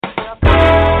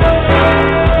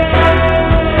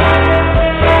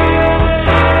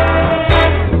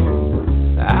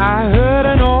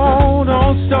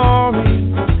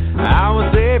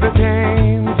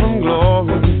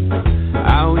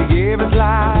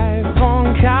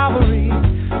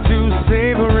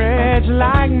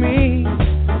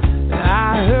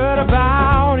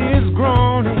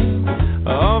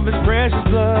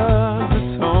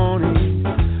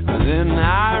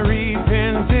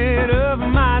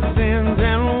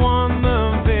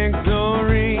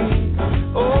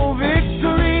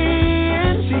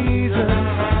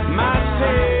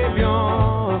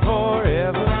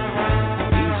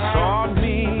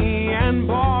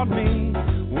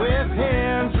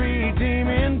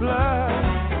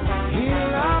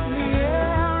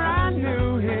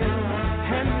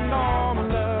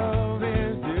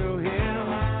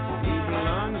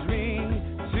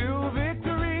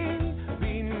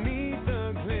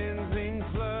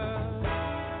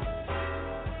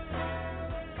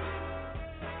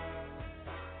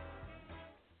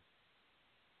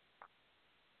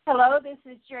Hello, this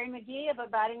is Jerry McGee of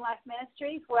Abiding Life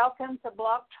Ministries. Welcome to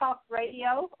Blog Talk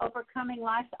Radio, Overcoming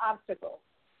Life's Obstacles.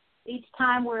 Each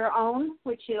time we're on,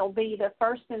 which will be the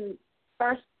first and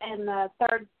the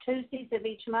third Tuesdays of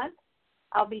each month,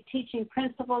 I'll be teaching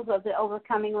principles of the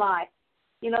overcoming life.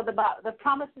 You know, the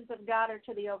promises of God are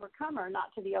to the overcomer,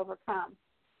 not to the overcome.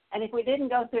 And if we didn't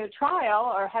go through a trial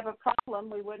or have a problem,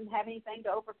 we wouldn't have anything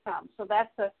to overcome. So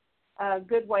that's a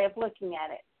good way of looking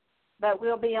at it. But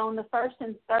we'll be on the first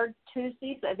and third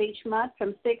Tuesdays of each month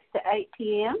from 6 to 8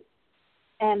 p.m.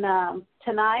 And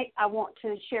tonight I want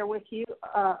to share with you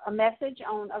a message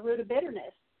on a root of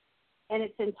bitterness. And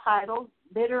it's entitled,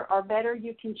 Bitter or Better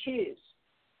You Can Choose.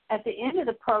 At the end of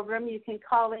the program, you can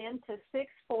call in to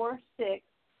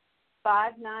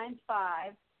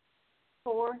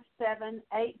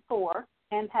 646-595-4784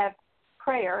 and have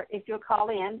prayer if you'll call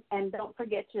in. And don't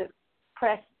forget to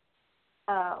press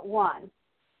 1.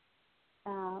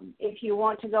 If you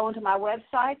want to go into my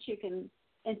website, you can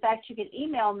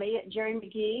email me at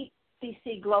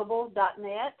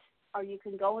jerrymcgeeccglobal.net, or you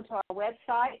can go into our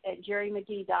website at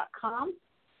jerrymcgee.com,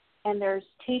 and there's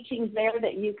teachings there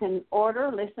that you can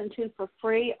order, listen to for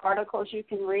free, articles you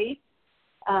can read,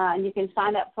 and you can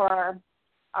sign up for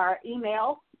our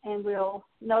email, and we'll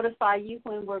notify you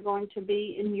when we're going to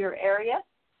be in your area.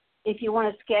 If you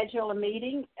want to schedule a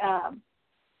meeting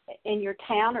in your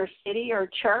town or city or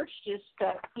church, just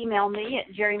email me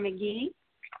at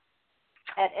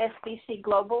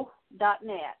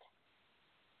jerrymcgee@sbcglobal.net.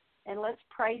 And let's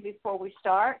pray before we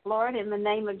start. Lord, in the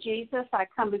name of Jesus, I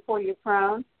come before your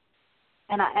throne,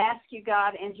 and I ask you,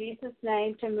 God, in Jesus'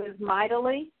 name, to move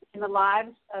mightily in the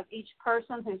lives of each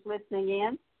person who's listening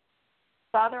in.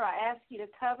 Father, I ask you to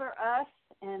cover us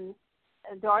and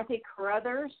Dorothy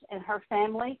Carruthers and her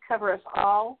family. Cover us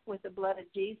all with the blood of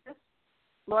Jesus.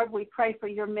 Lord, we pray for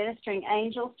your ministering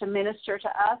angels to minister to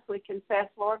us. We confess,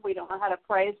 Lord, we don't know how to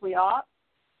pray as we ought.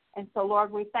 And so,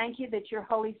 Lord, we thank you that your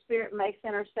Holy Spirit makes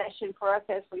intercession for us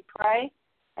as we pray.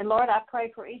 And, Lord, I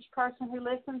pray for each person who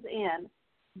listens in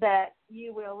that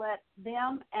you will let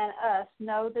them and us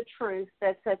know the truth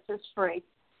that sets us free.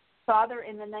 Father,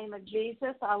 in the name of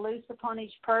Jesus, I loose upon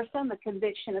each person the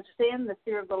conviction of sin, the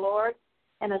fear of the Lord,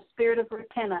 and a spirit of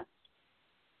repentance.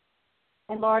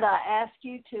 And, Lord, I ask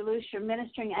you to loose your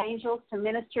ministering angels to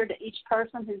minister to each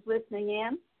person who's listening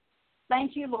in.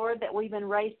 Thank you, Lord, that we've been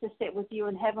raised to sit with you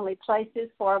in heavenly places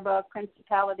far above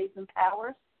principalities and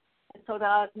powers. And so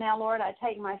now, Lord, I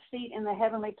take my seat in the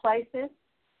heavenly places.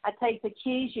 I take the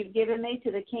keys you've given me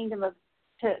to the kingdom of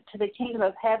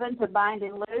heaven to bind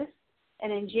and loose.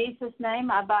 And in Jesus'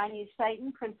 name, I bind you,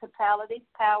 Satan, principalities,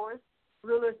 powers,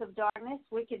 rulers of darkness,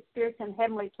 wicked spirits in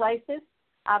heavenly places.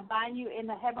 I bind you in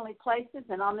the heavenly places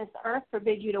and on this earth,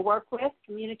 forbid you to work with,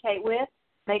 communicate with,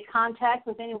 make contact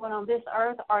with anyone on this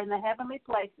earth or in the heavenly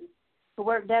places to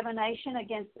work divination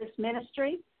against this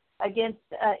ministry, against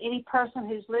any person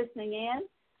who's listening in,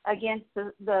 against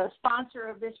the sponsor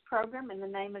of this program in the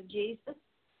name of Jesus.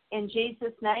 In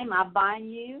Jesus' name, I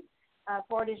bind you,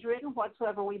 for it is written,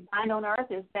 whatsoever we bind on earth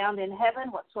is bound in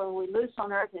heaven, whatsoever we loose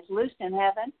on earth is loosed in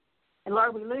heaven. And,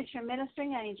 Lord, we loose your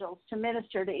ministering angels to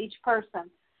minister to each person.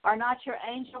 Are not your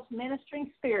angels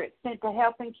ministering spirits sent to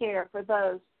help and care for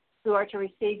those who are to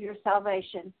receive your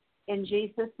salvation? In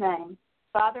Jesus' name.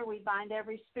 Father, we bind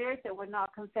every spirit that would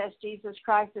not confess Jesus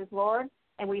Christ as Lord,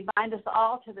 and we bind us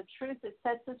all to the truth that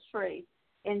sets us free.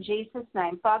 In Jesus'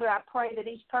 name. Father, I pray that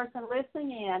each person listening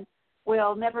in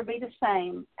will never be the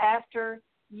same after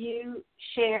you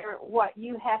share what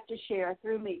you have to share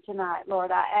through me tonight.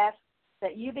 Lord, I ask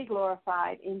that you be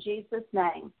glorified in Jesus'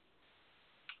 name.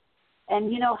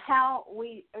 And, you know, how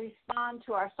we respond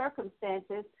to our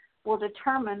circumstances will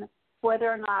determine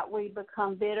whether or not we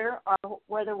become bitter or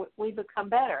whether we become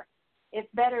better.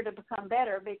 It's better to become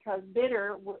better because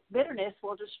bitterness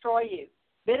will destroy you.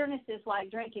 Bitterness is like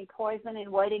drinking poison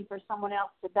and waiting for someone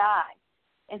else to die.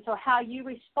 And so how you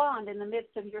respond in the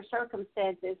midst of your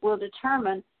circumstances will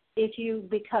determine if you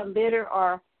become bitter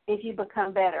or if you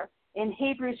become better. In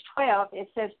Hebrews 12, it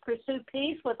says, pursue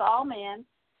peace with all men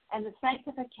and the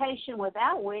sanctification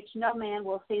without which no man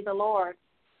will see the Lord.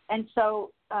 And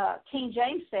so King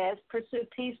James says, pursue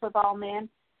peace with all men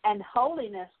and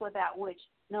holiness without which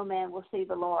no man will see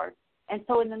the Lord. And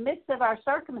so in the midst of our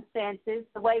circumstances,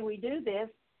 the way we do this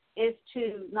is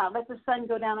to not let the sun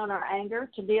go down on our anger,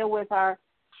 to deal with our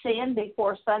sin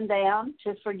before sundown,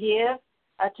 to forgive,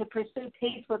 to pursue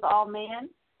peace with all men,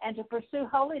 and to pursue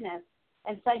holiness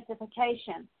and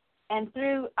sanctification. And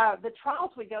through the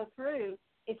trials we go through,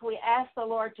 if we ask the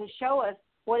Lord to show us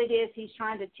what it is he's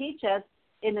trying to teach us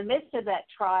in the midst of that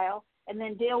trial and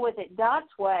then deal with it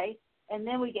God's way, and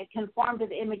then we get conformed to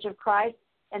the image of Christ,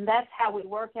 and that's how we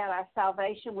work out our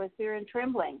salvation with fear and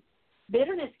trembling.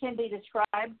 Bitterness can be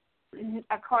described,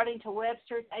 according to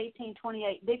Webster's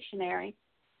 1828 dictionary,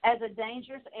 as a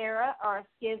dangerous error or a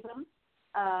schism,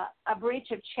 a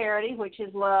breach of charity, which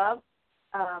is love.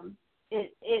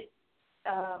 It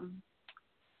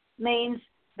means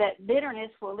that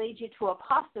bitterness will lead you to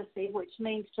apostasy, which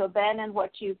means to abandon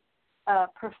what you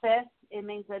profess. It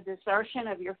means a desertion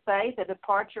of your faith, a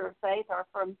departure of faith or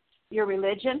from your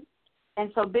religion.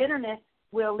 And so bitterness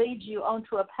will lead you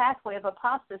onto a pathway of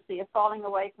apostasy, of falling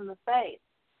away from the faith.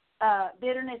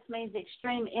 Bitterness means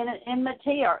extreme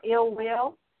enmity or ill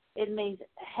will. It means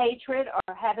hatred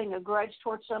or having a grudge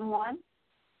towards someone.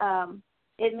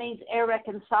 It means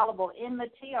irreconcilable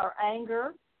enmity or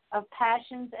anger of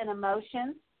passions and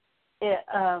emotions.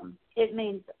 It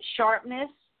means sharpness,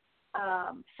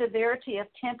 severity of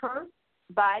temper,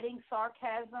 biting,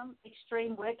 sarcasm,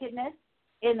 extreme wickedness.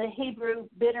 In the Hebrew,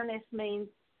 bitterness means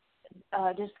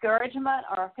discouragement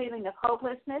or a feeling of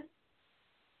hopelessness.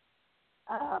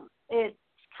 It's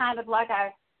kind of like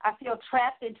I feel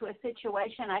trapped into a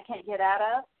situation I can't get out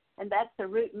of, and that's the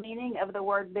root meaning of the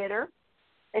word bitter.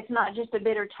 It's not just a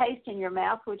bitter taste in your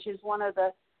mouth, which is one of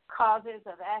the causes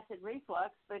of acid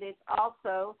reflux, but it's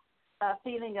also a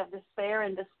feeling of despair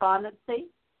and despondency.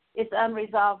 It's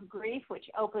unresolved grief, which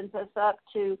opens us up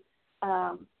to,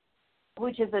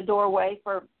 which is a doorway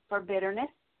for bitterness.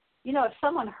 You know, if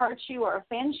someone hurts you or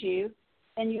offends you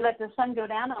and you let the sun go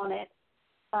down on it,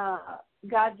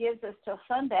 God gives us till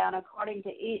sundown, according to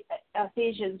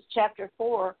Ephesians chapter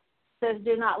 4, says,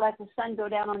 do not let the sun go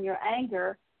down on your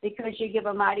anger because you give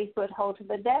a mighty foothold to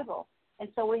the devil. And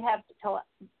so we have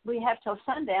till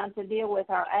sundown to deal with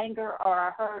our anger or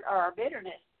our hurt or our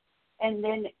bitterness. And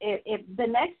then if the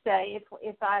next day,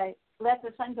 if I let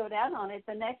the sun go down on it,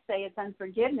 the next day it's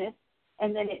unforgiveness,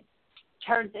 and then it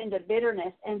turns into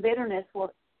bitterness, and bitterness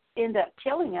will end up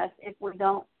killing us if we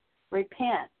don't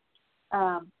repent.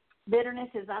 Bitterness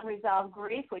is unresolved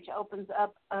grief, which opens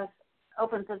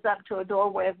us up to a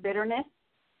doorway of bitterness.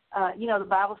 You know, the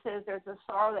Bible says there's a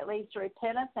sorrow that leads to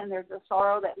repentance, and there's a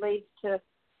sorrow that leads to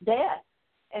death.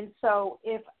 And so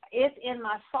if in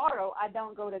my sorrow I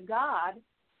don't go to God,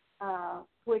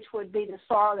 which would be the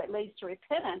sorrow that leads to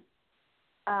repentance,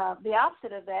 the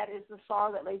opposite of that is the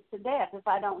sorrow that leads to death. If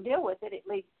I don't deal with it, it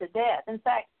leads to death. In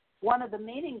fact, one of the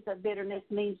meanings of bitterness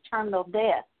means terminal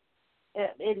death.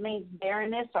 It means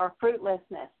barrenness or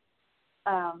fruitlessness.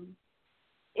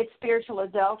 It's spiritual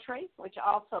adultery, which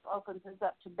also opens us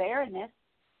up to barrenness.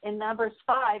 In Numbers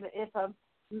 5,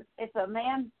 if a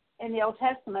man in the Old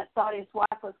Testament thought his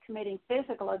wife was committing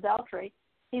physical adultery,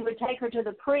 he would take her to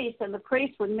the priest, and the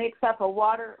priest would mix up a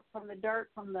water from the dirt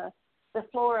from the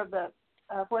floor of the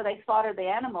where they slaughtered the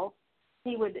animals.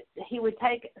 He would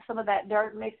take some of that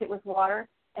dirt, mix it with water,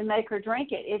 and make her drink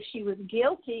it. If she was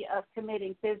guilty of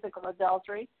committing physical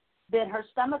adultery, then her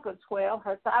stomach would swell,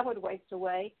 her thigh would waste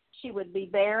away, she would be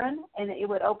barren, and it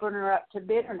would open her up to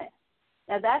bitterness.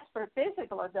 Now that's for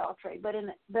physical adultery, but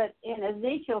in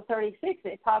Ezekiel 36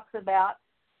 it talks about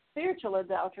spiritual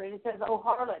adultery, and it says, "O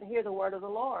harlot, hear the word of the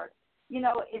Lord." You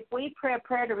know, if we pray a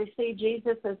prayer to receive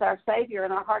Jesus as our Savior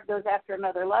and our heart goes after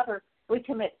another lover, we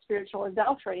commit spiritual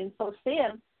adultery. And so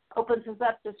sin opens us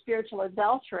up to spiritual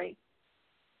adultery,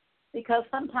 because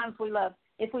sometimes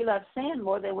if we love sin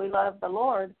more than we love the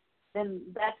Lord, then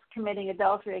that's committing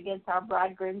adultery against our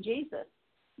bridegroom Jesus.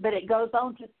 But it goes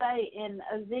on to say in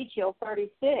Ezekiel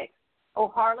 36, "O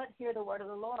harlot, hear the word of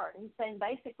the Lord." He's saying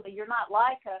basically you're not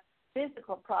like a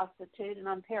physical prostitute, and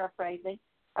I'm paraphrasing.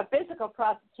 A physical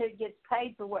prostitute gets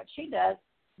paid for what she does,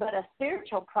 but a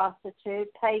spiritual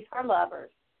prostitute pays her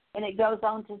lovers. And it goes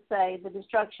on to say the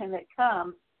destruction that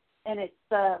comes, and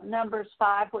it's Numbers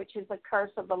 5, which is the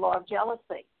curse of the law of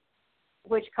jealousy,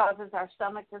 which causes our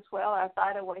stomach to swell, our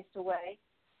thigh to waste away,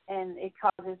 and it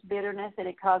causes bitterness, and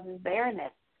it causes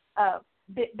barrenness.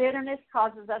 Bitterness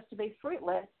causes us to be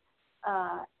fruitless,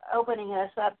 opening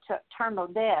us up to eternal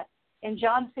death. In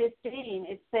John 15,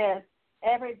 it says,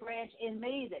 "Every branch in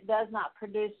me that does not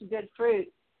produce good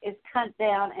fruit is cut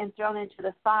down and thrown into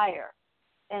the fire,"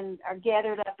 and are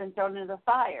gathered up and thrown into the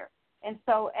fire. And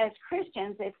so as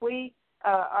Christians, if we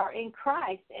are in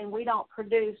Christ and we don't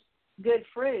produce good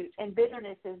fruit, and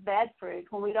bitterness is bad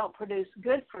fruit, when we don't produce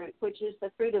good fruit, which is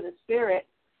the fruit of the Spirit,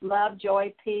 love,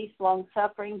 joy, peace,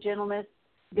 long-suffering, gentleness,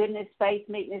 goodness, faith,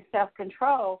 meekness,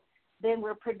 self-control, then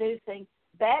we're producing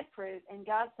bad fruit, and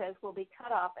God says we'll be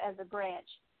cut off as a branch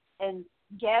and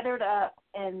gathered up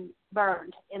and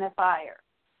burned in a fire.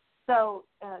 So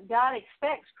God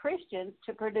expects Christians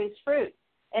to produce fruit.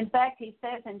 In fact, he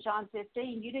says in John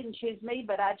 15, "You didn't choose me,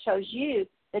 but I chose you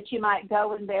that you might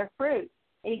go and bear fruit."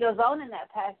 And he goes on in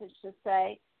that passage to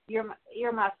say,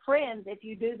 you're my friends if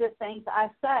you do the things I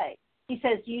say. He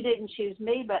says, you didn't choose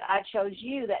me, but I chose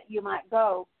you that you might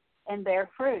go and bear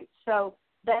fruit. So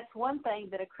that's one thing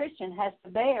that a Christian has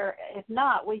to bear. If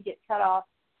not, we get cut off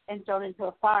and thrown into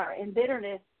a fire. And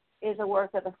bitterness is a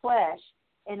work of the flesh,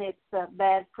 and it's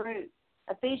bad fruit.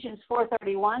 Ephesians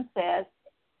 4:31 says,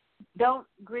 don't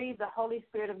grieve the Holy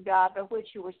Spirit of God, by which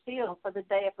you were sealed for the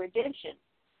day of redemption.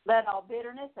 Let all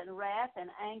bitterness and wrath and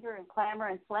anger and clamor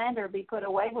and slander be put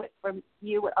away from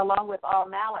you, along with all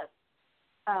malice.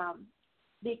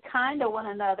 Be kind to one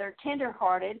another,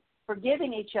 tenderhearted,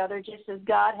 forgiving each other, just as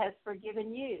God has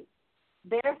forgiven you.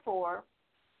 Therefore,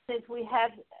 just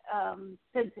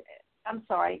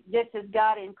as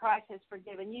God in Christ has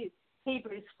forgiven you.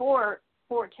 Hebrews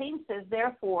 4:14 says,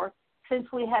 therefore, since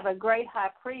we have a great high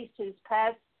priest who's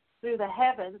passed through the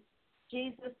heavens,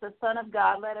 Jesus, the Son of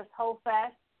God, let us hold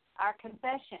fast our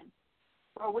confession.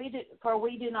 For we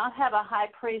do not have a high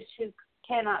priest who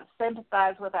cannot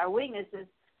sympathize with our weaknesses,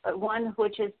 but one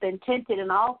which has been tempted in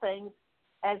all things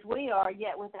as we are,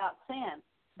 yet without sin.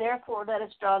 Therefore, let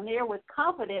us draw near with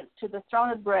confidence to the throne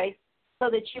of grace, so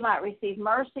that you might receive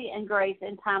mercy and grace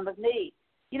in time of need.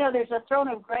 You know, there's a throne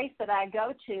of grace that I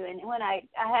go to, and when I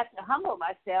have to humble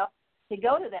myself to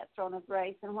go to that throne of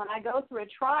grace. And when I go through a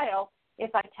trial,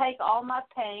 if I take all my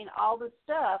pain, all the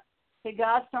stuff, to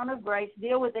God's throne of grace,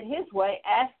 deal with it His way,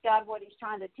 ask God what He's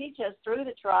trying to teach us through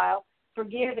the trial,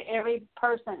 forgive every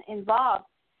person involved,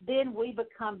 then we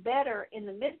become better in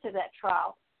the midst of that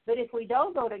trial. But if we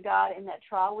don't go to God in that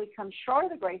trial, we come short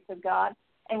of the grace of God,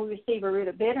 and we receive a root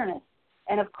of bitterness.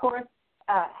 And, of course,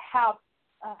 how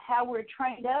we're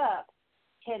trained up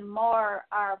can mar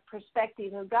our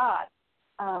perspective of God.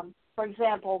 For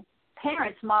example,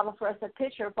 parents model for us a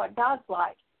picture of what God's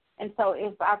like. And so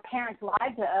if our parents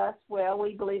lied to us, well,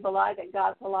 we believe a lie that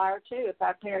God's a liar too. If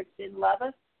our parents didn't love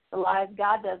us, the lie is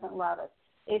God doesn't love us.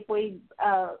 If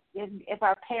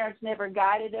our parents never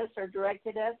guided us or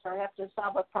directed us or have to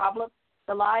solve a problem,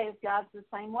 the lie is God's the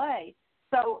same way.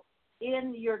 So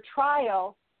in your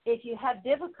trial, if you have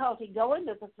difficulty going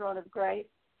to the throne of grace,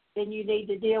 then you need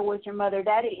to deal with your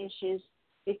mother-daddy issues,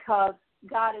 because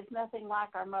God is nothing like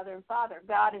our mother and father.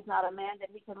 God is not a man that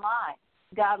He can lie.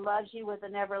 God loves you with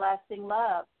an everlasting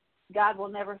love. God will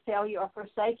never fail you or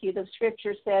forsake you. The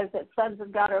Scripture says that sons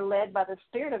of God are led by the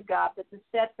Spirit of God, that the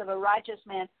steps of a righteous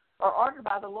man are ordered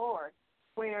by the Lord.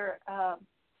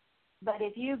 But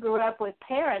if you grew up with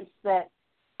parents that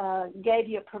gave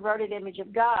you a perverted image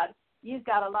of God, you've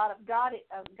got a lot of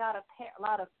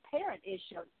parent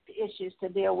issues to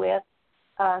deal with,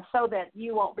 so that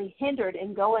you won't be hindered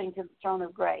in going to the throne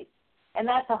of grace. And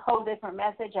that's a whole different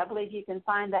message. I believe you can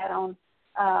find that on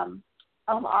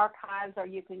archives, or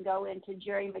you can go into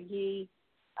Jerry McGee,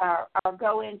 or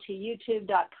go into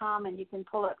YouTube.com, and you can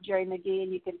pull up Jerry McGee,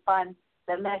 and you can find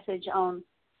the message on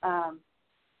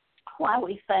why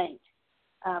we faint.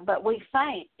 But we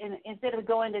faint, and instead of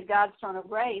going to God's throne of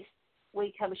grace,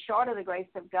 we come short of the grace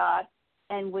of God,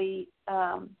 and we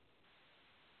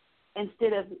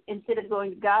instead of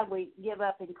going to God, we give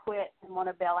up and quit and want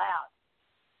to bail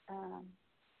out.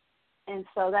 And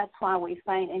so that's why we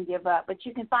faint and give up. But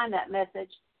you can find that message.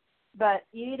 But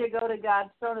you either go to God's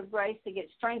throne of grace to get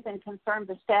strengthened, confirmed,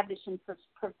 established, and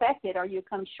perfected, or you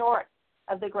come short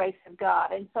of the grace of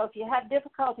God. And so if you have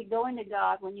difficulty going to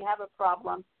God when you have a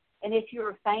problem, and if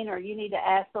you're a fainter, you need to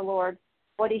ask the Lord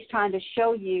what He's trying to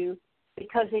show you,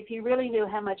 because if you really knew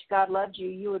how much God loved you,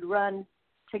 you would run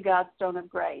to God's throne of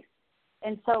grace.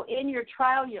 And so in your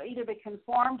trial, you'll either be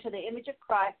conformed to the image of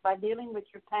Christ by dealing with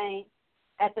your pain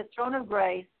at the throne of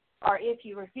grace, or if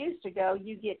you refuse to go,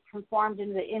 you get conformed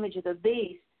into the image of the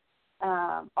beast,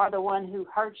 or the one who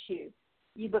hurts you.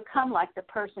 You become like the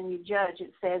person you judge,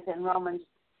 it says in Romans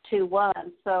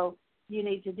 2:1. So you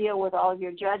need to deal with all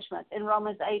your judgments. In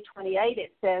Romans 8:28,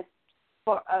 it says,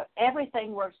 for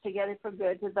everything works together for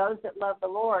good to those that love the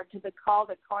Lord, to the called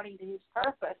according to His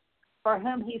purpose. For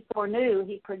whom He foreknew,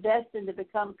 He predestined to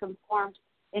become conformed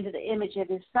into the image of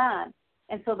His Son.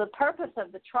 And so the purpose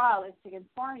of the trial is to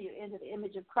conform you into the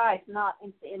image of Christ, not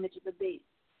into the image of the beast.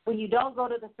 When you don't go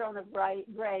to the throne of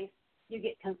grace, you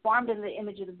get conformed into the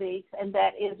image of the beast, and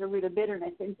that is a root of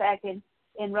bitterness. In fact,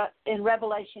 in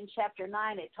Revelation chapter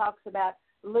 9, it talks about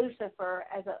Lucifer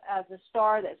as a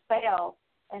star that fell,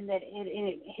 and that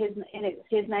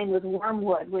his name was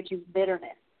wormwood, which is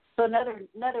bitterness. So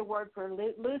another word for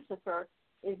Lucifer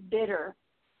is bitter.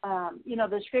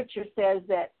 The Scripture says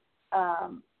that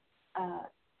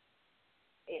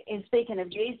in speaking of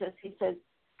Jesus, He says,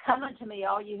 come unto me,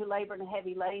 all you who labor and are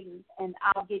heavy laden, and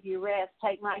I'll give you rest.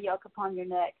 Take my yoke upon your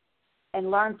neck and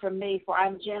learn from me, for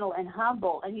I'm gentle and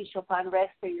humble, and you shall find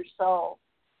rest for your soul.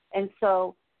 And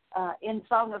so in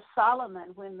Song of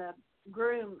Solomon, when the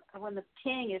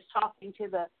king is talking to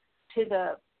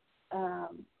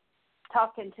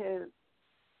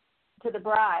the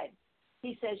bride,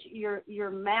 he says,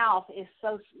 your mouth is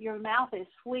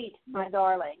sweet, my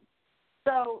darling.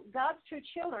 So God's true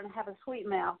children have a sweet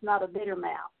mouth, not a bitter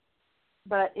mouth.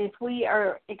 But if we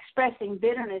are expressing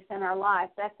bitterness in our life,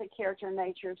 that's the character and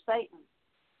nature of Satan.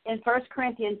 In 1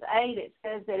 Corinthians 8, it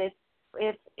says that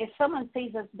if someone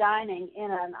sees us dining in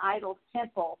an idol's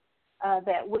temple,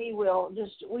 that we will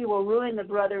ruin the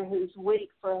brother who's weak,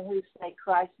 for whose sake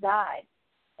Christ died.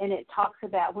 And it talks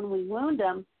about when we wound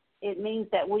them, it means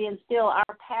that we instill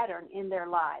our pattern in their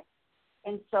life.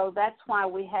 And so that's why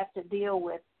we have to deal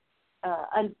with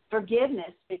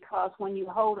unforgiveness, because when you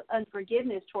hold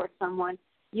unforgiveness towards someone,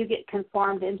 you get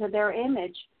conformed into their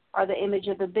image or the image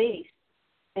of the beast.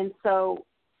 And so,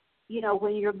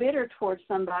 when you're bitter towards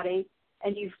somebody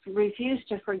and you refuse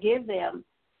to forgive them,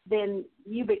 then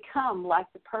you become like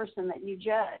the person that you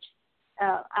judge.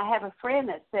 I have a friend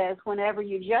that says whenever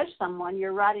you judge someone,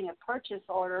 you're writing a purchase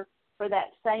order for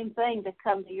that same thing to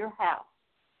come to your house.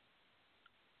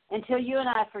 Until you and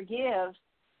I forgive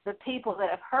the people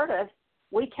that have hurt us,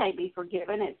 we can't be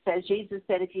forgiven. It says, Jesus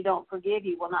said, if you don't forgive,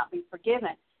 you will not be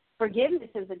forgiven.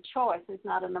 Forgiveness is a choice. It's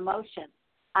not an emotion.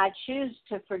 I choose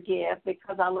to forgive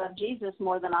because I love Jesus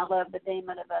more than I love the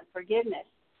demon of unforgiveness.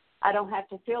 I don't have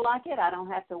to feel like it. I don't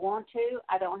have to want to.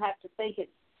 I don't have to think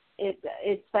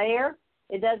it's fair.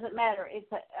 It doesn't matter.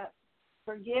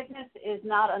 Forgiveness is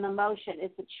not an emotion.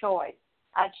 It's a choice.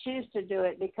 I choose to do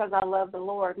it because I love the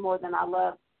Lord more than I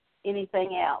love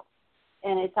anything else.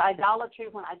 And it's idolatry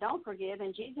when I don't forgive.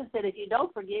 And Jesus said, if you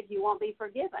don't forgive, you won't be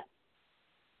forgiven.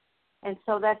 And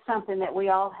so that's something that we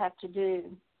all have to do.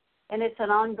 And it's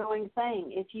an ongoing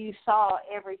thing. If you saw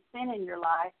every sin in your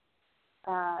life,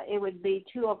 it would be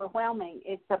too overwhelming.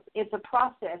 It's a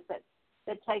process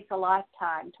that takes a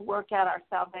lifetime to work out our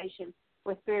salvation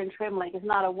with fear and trembling. It's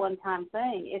not a one-time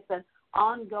thing. It's an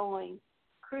ongoing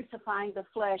crucifying the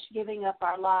flesh, giving up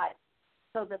our life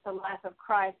so that the life of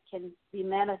Christ can be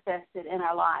manifested in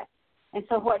our life. And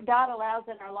so what God allows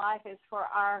in our life is for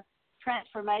our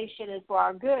transformation and for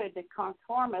our good to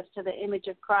conform us to the image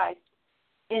of Christ.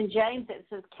 In James, it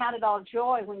says, count it all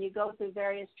joy when you go through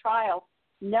various trials,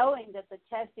 knowing that the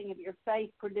testing of your faith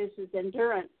produces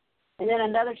endurance. And then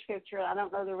another scripture, I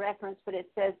don't know the reference, but it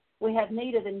says, we have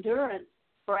need of endurance,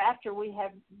 for after we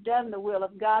have done the will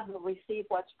of God, we'll receive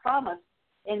what's promised.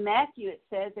 In Matthew, it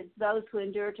says, it's those who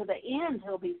endure to the end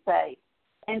who'll be saved.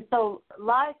 And so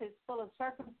life is full of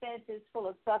circumstances, full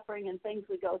of suffering and things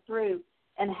we go through,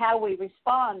 and how we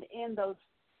respond in those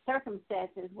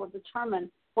circumstances will determine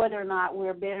whether or not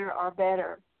we're bitter or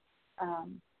better.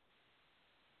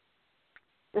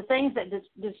 The things that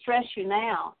distress you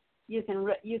now, you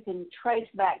can trace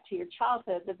back to your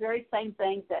childhood. The very same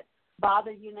things that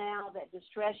bother you now, that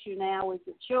distress you now with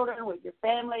your children, with your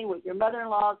family, with your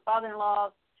mother-in-laws,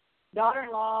 father-in-laws,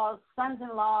 daughter-in-laws,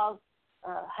 sons-in-laws,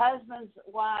 husbands,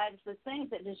 wives, the things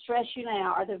that distress you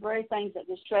now are the very things that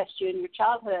distressed you in your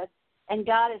childhood. And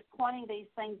God is pointing these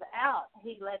things out.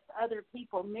 He lets other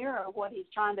people mirror what he's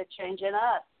trying to change in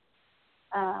us.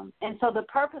 And so the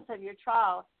purpose of your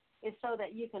trial is so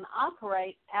that you can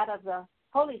operate out of the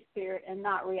Holy Spirit and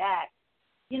not react.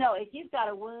 If you've got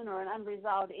a wound or an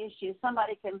unresolved issue,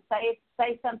 somebody can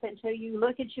say something to you,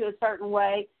 look at you a certain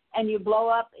way, and you blow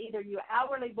up. Either you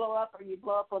outwardly blow up or you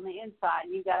blow up on the inside.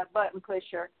 You got a button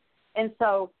pusher. And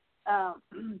so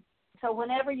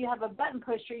whenever you have a button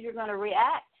pusher, you're going to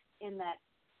react in that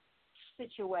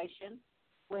situation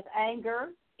with anger,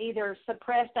 either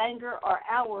suppressed anger or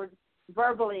outward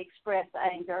verbally expressed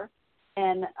anger.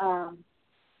 And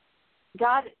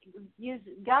God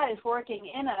is working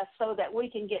in us so that we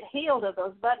can get healed of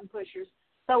those button pushers,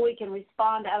 so we can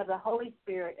respond out of the Holy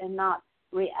Spirit and not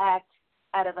react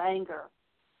out of anger.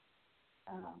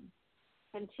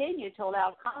 Continue to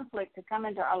allow conflict to come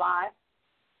into our life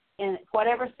in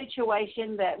whatever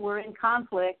situation that we're in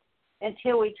conflict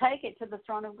until we take it to the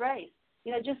throne of grace.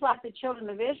 Just like the children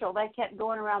of Israel, they kept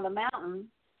going around the mountain,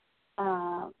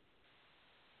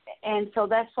 and so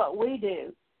that's what we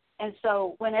do. And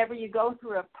so whenever you go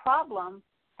through a problem,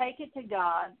 take it to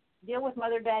God, deal with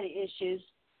mother-daddy issues,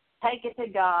 take it to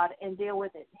God and deal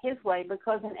with it his way,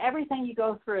 because in everything you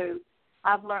go through,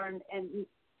 I've learned, and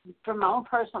from my own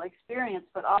personal experience,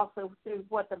 but also through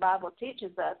what the Bible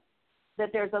teaches us,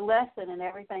 that there's a lesson in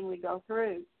everything we go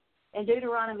through. In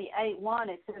Deuteronomy 8:1,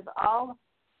 it says, all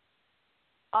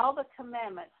the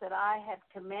commandments that I have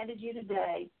commanded you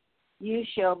today, you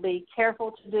shall be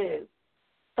careful to do.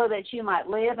 so that you might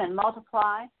live and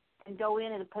multiply and go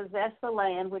in and possess the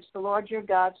land which the Lord your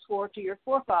God swore to your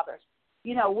forefathers.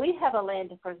 You know, we have a land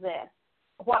to possess.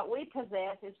 What we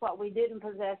possess is what we didn't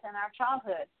possess in our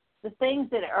childhood. The things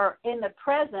that are in the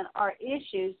present are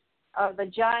issues of the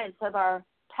giants of our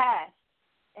past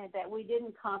and that we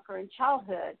didn't conquer in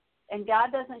childhood. And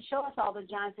God doesn't show us all the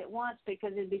giants at once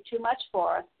because it'd be too much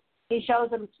for us. He shows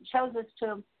them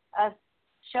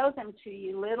to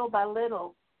you little by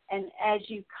little. And as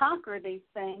you conquer these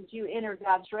things, you enter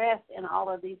God's rest in all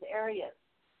of these areas.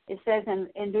 It says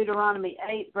in Deuteronomy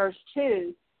 8, verse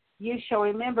 2, you shall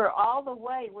remember all the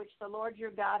way which the Lord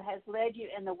your God has led you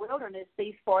in the wilderness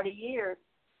these 40 years,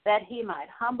 that he might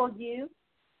humble you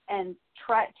and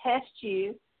test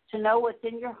you to know what's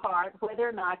in your heart, whether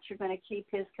or not you're going to keep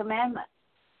his commandments.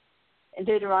 In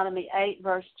Deuteronomy 8,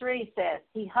 verse 3 says,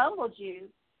 he humbled you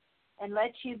and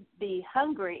let you be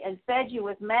hungry and fed you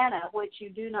with manna, which you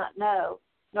do not know,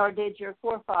 nor did your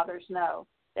forefathers know,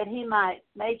 that he might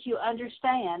make you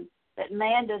understand that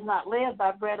man does not live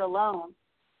by bread alone,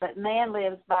 but man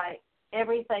lives by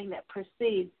everything that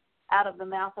proceeds out of the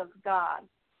mouth of God.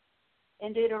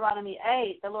 In Deuteronomy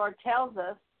 8, the Lord tells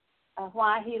us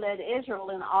why he led Israel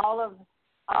in all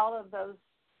of those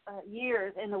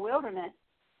years in the wilderness.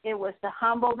 It was to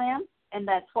humble them, and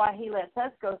that's why he lets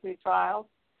us go through trials,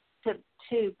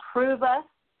 to prove us,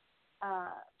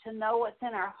 to know what's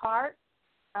in our heart,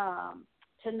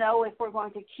 to know if we're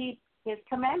going to keep his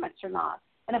commandments or not.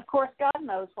 And, of course, God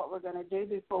knows what we're going to do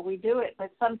before we do it, but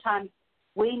sometimes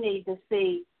we need to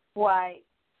see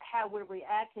how we're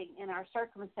reacting in our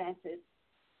circumstances.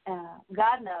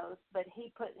 God knows, but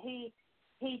he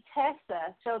tests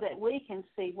us so that we can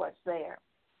see what's there.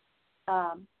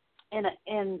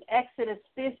 In Exodus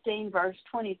 15, verse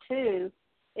 22,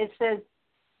 it says,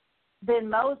 then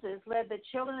Moses led the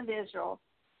children of Israel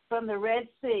from the Red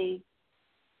Sea,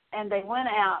 and they went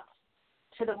out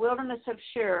to the wilderness of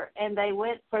Shur, and they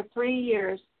went for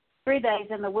 3 days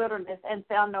in the wilderness, and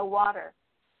found no water.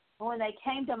 When they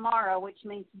came to Marah, which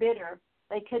means bitter,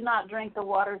 they could not drink the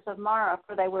waters of Marah,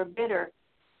 for they were bitter.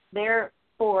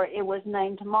 Therefore it was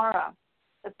named Marah.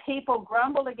 The people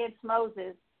grumbled against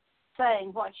Moses,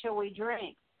 saying, what shall we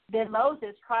drink? Then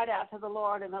Moses cried out to the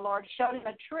Lord, and the Lord showed him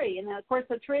a tree. And, of course,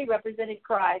 the tree represented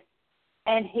Christ.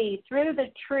 And he threw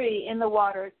the tree in the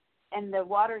waters, and the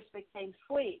waters became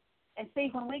sweet. And see,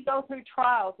 when we go through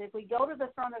trials, if we go to the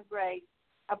throne of grace,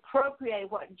 appropriate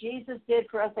what Jesus did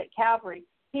for us at Calvary,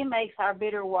 he makes our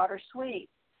bitter water sweet.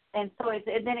 And so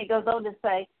then it goes on to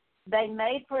say, he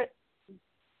made for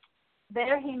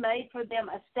them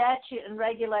a statute and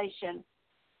regulation,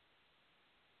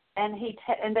 and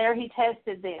there he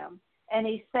tested them. And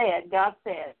God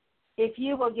said, if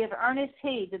you will give earnest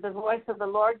heed to the voice of the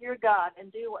Lord your God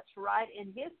and do what's right in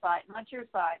his sight, not your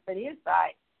sight, but his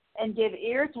sight, and give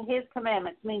ear to his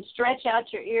commandments, means stretch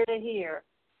out your ear to hear,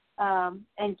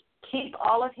 and keep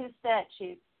all of his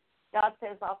statutes, God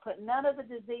says, I'll put none of the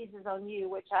diseases on you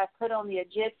which I put on the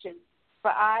Egyptians,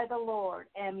 for I, the Lord,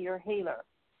 am your healer.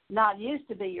 Not used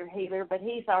to be your healer, but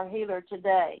he's our healer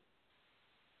today.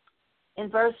 In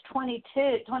verse 27,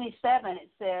 it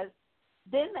says,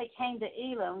 then they came to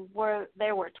Elim, where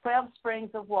there were 12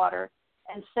 springs of water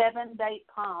and 7 date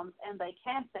palms, and they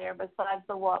camped there beside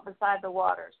the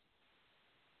waters.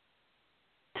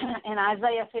 In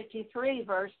Isaiah 53,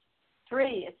 verse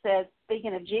 3, it says,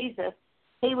 speaking of Jesus,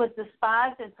 he was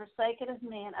despised and forsaken of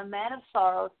men, a man of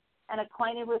sorrows and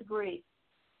acquainted with grief,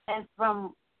 and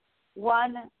from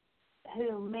one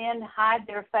whom men hide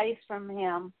their face from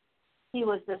him. He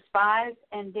was despised,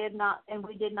 and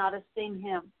we did not esteem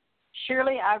him.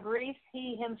 Surely our griefs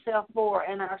he himself bore,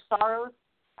 and our sorrows,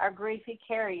 our grief he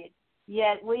carried.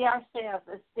 Yet we ourselves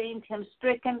esteemed him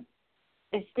stricken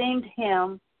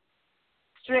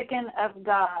of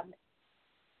God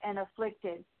and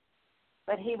afflicted.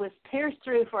 But he was pierced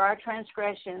through for our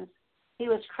transgressions. He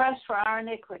was crushed for our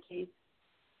iniquities,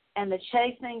 and the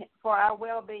chastening for our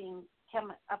well-being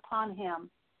came upon him,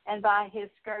 and by his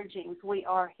scourgings we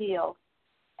are healed.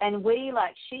 And we,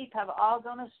 like sheep, have all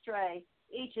gone astray.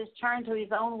 Each has turned to his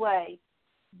own way,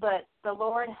 but the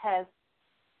Lord has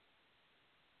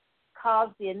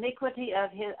caused the iniquity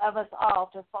of us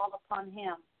all to fall upon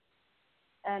him.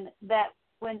 And that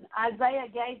when Isaiah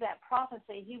gave that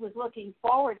prophecy, he was looking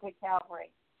forward to Calvary.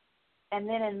 And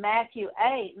then in Matthew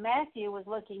 8, Matthew was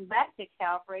looking back to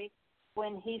Calvary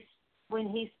when he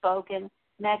spoke in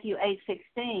Matthew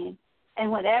 8:16.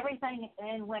 And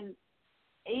when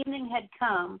evening had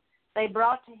come, they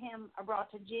brought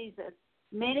to Jesus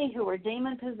many who were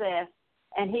demon-possessed,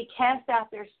 and he cast out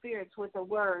their spirits with a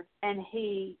word, and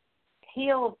he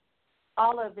healed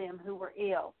all of them who were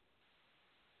ill.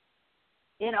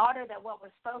 in order that what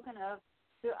was spoken of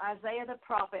through Isaiah the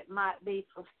prophet might be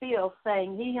fulfilled,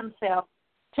 saying, He himself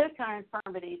took our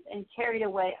infirmities and carried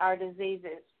away our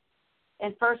diseases.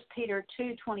 In 1 Peter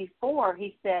 2:24,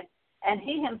 he said, and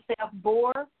he himself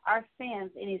bore our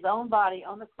sins in his own body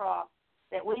on the cross,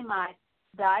 that we might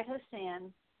die to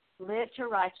sin, live to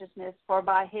righteousness, for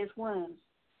by his wounds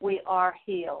we are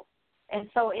healed. And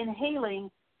so in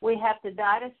healing, we have to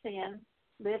die to sin,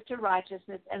 live to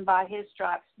righteousness, and by his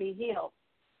stripes be healed.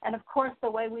 And, of course,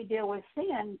 the way we deal with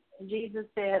sin,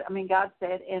 God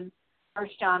said in 1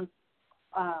 John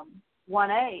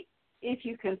 1:8, if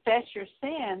you confess your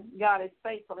sin, God is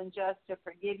faithful and just to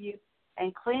forgive you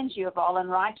and cleanse you of all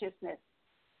unrighteousness.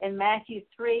 In Matthew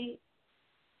 3:10,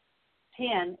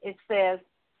 it says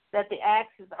that the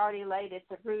axe is already laid at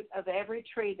the root of every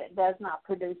tree that does not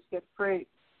produce good fruit.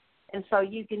 And so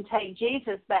you can take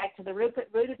Jesus back to the root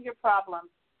of your problem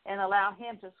and allow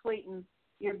him to sweeten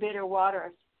your bitter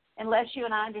waters. Unless you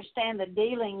and I understand the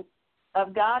dealings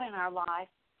of God in our life,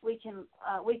 we can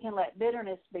let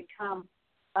bitterness become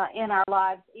in our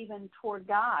lives, even toward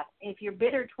God. If you're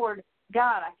bitter toward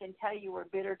God, I can tell you we're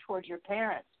bitter towards your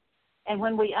parents. And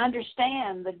when we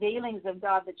understand the dealings of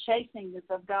God, the chastenings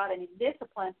of God and his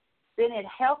discipline, then it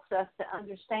helps us to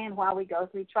understand why we go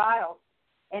through trials.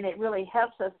 And it really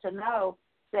helps us to know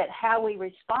that how we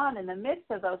respond in the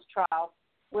midst of those trials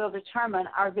will determine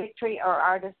our victory or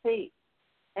our defeat.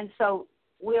 And so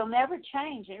we'll never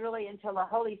change really until the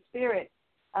Holy Spirit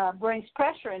brings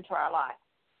pressure into our life.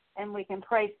 And we can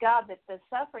praise God that the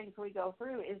sufferings we go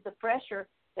through is the pressure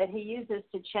that he uses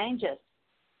to change us.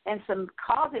 And some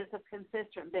causes of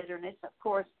consistent bitterness, of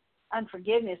course,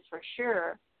 unforgiveness for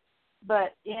sure,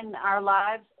 but in our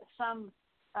lives, some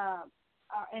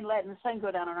and letting the sun go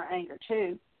down on our anger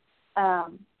too.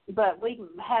 But we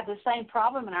have the same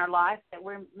problem in our life that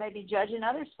we're maybe judging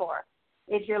others for.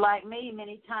 If you're like me,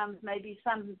 many times maybe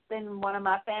something one of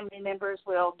my family members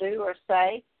will do or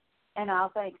say, and I'll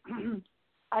think,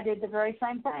 I did the very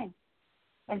same thing.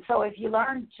 And so if you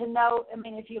learn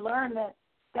that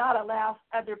God allows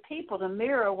other people to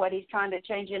mirror what he's trying to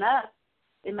change in us,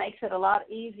 it makes it a lot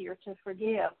easier to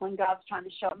forgive when God's trying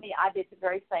to show me I did the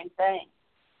very same thing.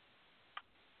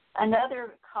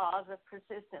 Another cause of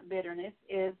persistent bitterness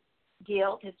is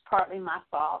guilt. It's partly my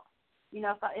fault.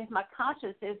 If my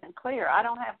conscience isn't clear, I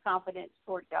don't have confidence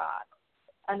toward God.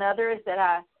 Another is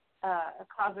that a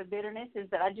cause of bitterness is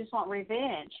that I just want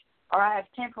revenge, or I have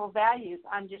temporal values.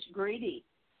 I'm just greedy.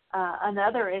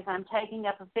 Another is I'm taking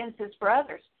up offenses for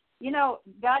others.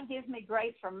 God gives me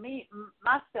grace for me,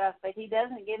 my stuff, but he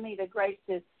doesn't give me the grace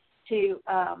to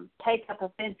take up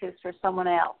offenses for someone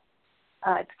else.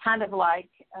 It's kind of like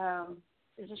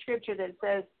there's a scripture that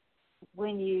says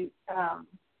when you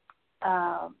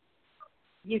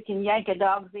can yank a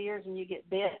dog's ears and you get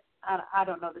bit. I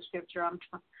don't know the scripture.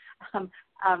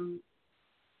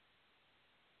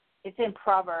 It's in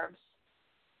Proverbs.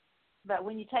 But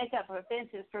when you take up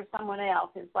offenses for someone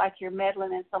else, it's like you're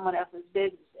meddling in someone else's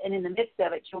business, and in the midst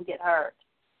of it, you'll get hurt.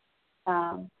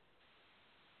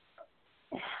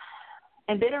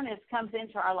 And bitterness comes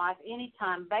into our life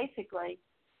anytime. Basically,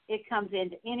 it comes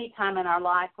into any time in our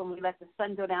life when we let the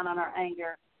sun go down on our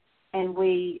anger and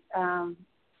we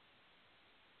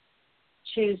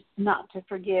choose not to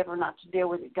forgive or not to deal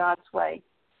with it God's way.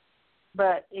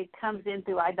 But it comes in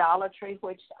through idolatry,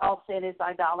 which all sin is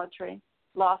idolatry.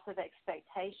 Loss of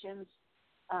expectations,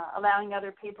 allowing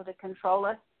other people to control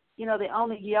us. The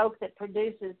only yoke that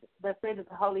produces the fruit of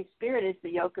the Holy Spirit is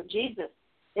the yoke of Jesus.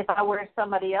 If I wear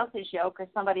somebody else's yoke or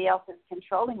somebody else is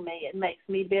controlling me, it makes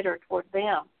me bitter toward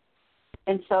them.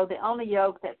 And so the only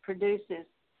yoke that produces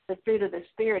the fruit of the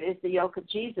Spirit is the yoke of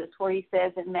Jesus, where he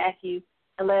says in Matthew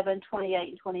 11:28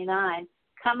 and 29,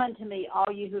 come unto me,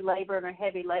 all you who labor and are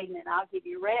heavy laden, and I'll give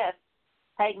you rest.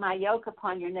 Take my yoke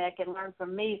upon your neck and learn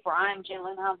from me, for I am gentle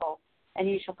and humble, and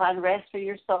you shall find rest for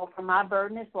your soul, for my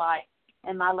burden is light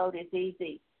and my load is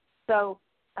easy. So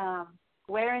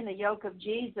wearing the yoke of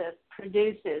Jesus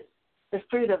produces the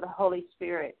fruit of the Holy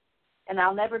Spirit, and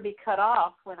I'll never be cut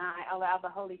off when I allow the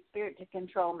Holy Spirit to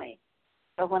control me.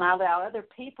 But when I allow other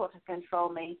people to control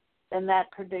me, then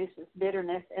that produces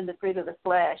bitterness and the fruit of the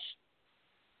flesh.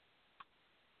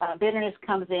 Bitterness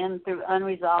comes in through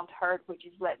unresolved hurt, which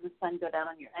is letting the sun go down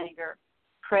on your anger,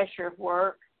 pressure of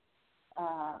work,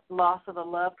 loss of a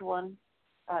loved one,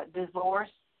 divorce.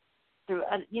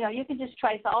 You can just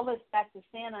trace all this back to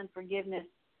sin, unforgiveness,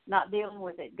 not dealing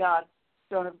with it, God's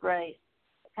throne of grace.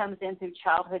 It comes in through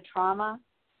childhood trauma,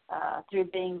 through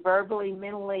being verbally,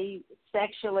 mentally,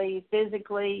 sexually,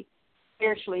 physically,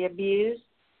 spiritually abused.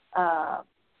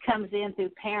 Comes in through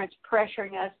parents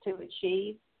pressuring us to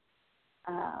achieve.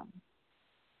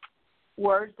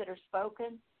 words that are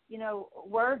spoken. You know,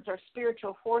 words are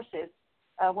spiritual forces.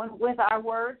 With our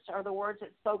words or the words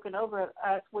that's spoken over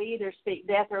us, we either speak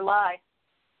death or life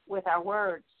with our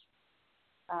words.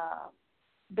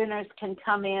 Bitterness can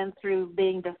come in through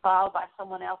being defiled by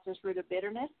someone else's root of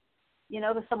bitterness. You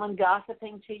know, there's someone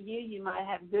gossiping to you. You might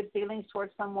have good feelings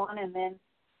towards someone, and then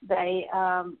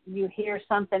you hear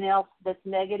something else that's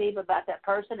negative about that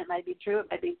person. It may be true, it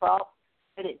may be false,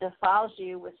 but it defiles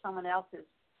you with someone else's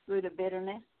root of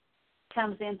bitterness. It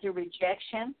comes in through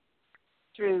rejection,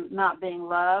 through not being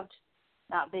loved,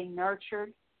 not being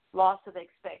nurtured, loss of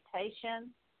expectation,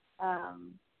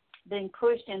 being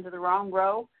pushed into the wrong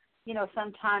role. You know,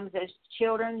 sometimes as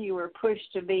children you were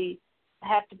pushed to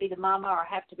have to be the mama or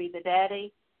have to be the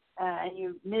daddy, and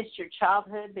you missed your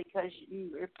childhood because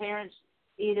your parents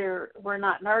either were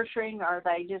not nurturing or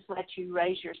they just let you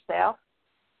raise yourself.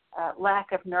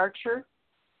 Lack of nurture.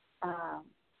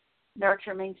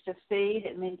 Nurture means to feed.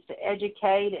 It means to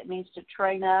educate. It means to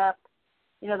train up.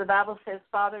 You know, the Bible says,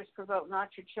 fathers, provoke not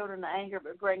your children to anger,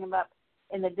 but bring them up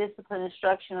in the discipline and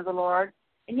instruction of the Lord.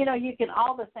 And, you know, you can,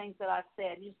 all the things that I've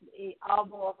said, it all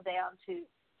boils down to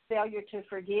failure to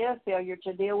forgive, failure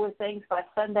to deal with things by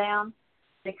sundown,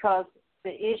 because the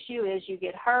issue is you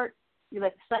get hurt, you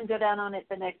let the sun go down on it,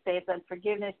 the next day it's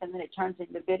unforgiveness, and then it turns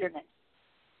into bitterness.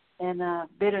 And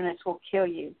bitterness will kill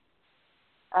you.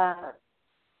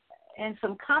 And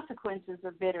some consequences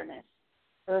of bitterness,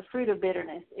 the fruit of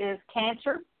bitterness, is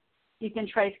cancer. You can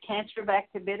trace cancer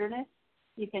back to bitterness.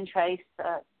 You can trace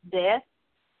death.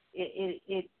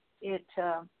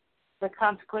 The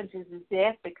consequences is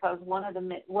death, because one of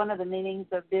the meanings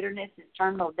of bitterness is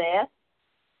terminal death.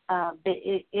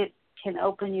 It can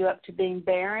open you up to being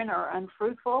barren or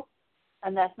unfruitful,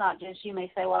 and that's not just, you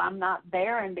may say, well, I'm not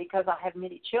barren because I have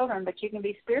many children, but you can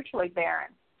be spiritually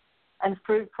barren,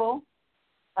 unfruitful.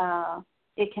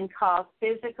 It can cause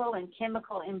physical and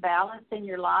chemical imbalance in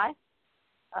your life.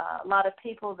 A lot of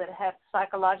people that have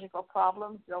psychological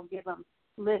problems, they'll give them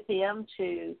lithium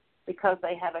because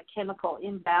they have a chemical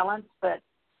imbalance, but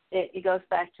it goes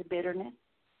back to bitterness.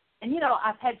 And, you know,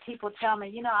 I've had people tell me,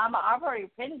 you know, I've already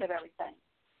repented of everything.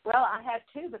 Well, I have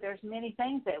too, but there's many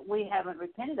things that we haven't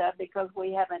repented of because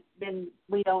we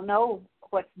don't know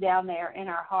what's down there in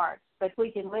our hearts. But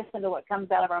we can listen to what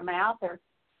comes out of our mouth or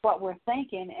what we're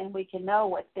thinking, and we can know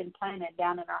what's been planted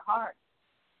down in our hearts.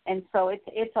 And so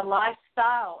it's a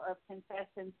lifestyle of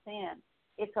confessing sin.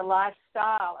 It's a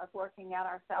lifestyle of working out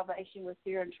our salvation with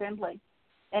fear and trembling.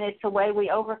 And it's a way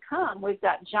we overcome. We've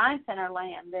got giants in our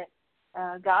land that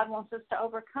God wants us to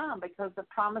overcome, because the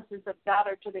promises of God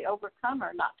are to the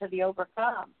overcomer, not to the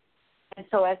overcome. And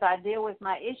so as I deal with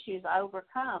my issues, I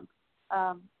overcome.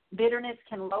 Bitterness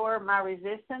can lower my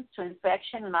resistance to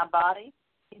infection in my body.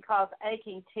 It can cause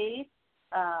aching teeth.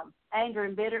 Anger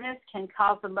and bitterness can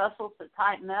cause the muscles to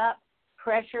tighten up.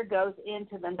 Pressure goes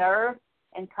into the nerve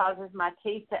and causes my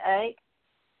teeth to ache.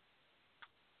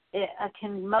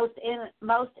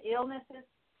 Most illnesses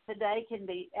today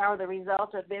are the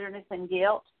result of bitterness and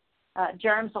guilt.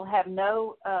 Germs will have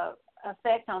no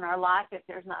effect on our life if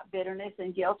there's not bitterness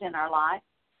and guilt in our life.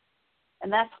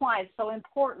 And that's why it's so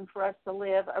important for us to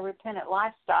live a repentant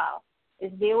lifestyle,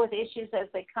 is deal with issues as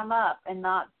they come up and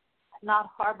not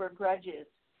harbor grudges,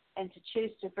 and to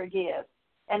choose to forgive.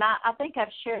 And I think I've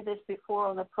shared this before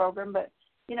on the program, but,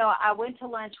 you know, I went to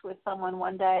lunch with someone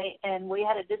one day, and we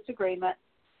had a disagreement,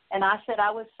 and I said I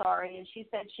was sorry, and she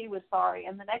said she was sorry.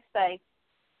 And the next day,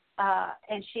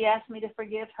 and she asked me to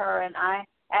forgive her, and I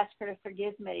asked her to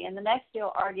forgive me. And the next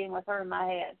still arguing with her in my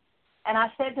head. And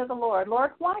I said to the Lord,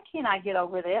 why can't I get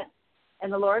over this?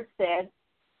 And the Lord said,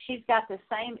 she's got the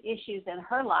same issues in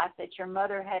her life that your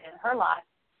mother had in her life,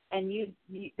 and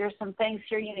there's some things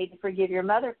here you need to forgive your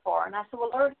mother for. And I said,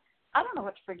 well, Lord, I don't know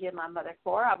what to forgive my mother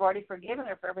for. I've already forgiven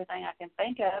her for everything I can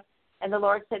think of. And the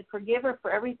Lord said, forgive her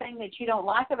for everything that you don't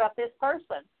like about this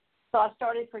person. So I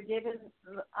started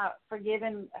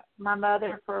forgiving my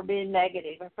mother for being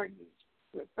negative, and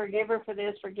forgive her for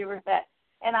this, forgive her for that.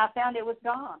 And I found it was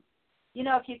gone. You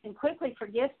know, if you can quickly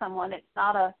forgive someone, it's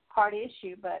not a hard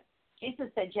issue, but Jesus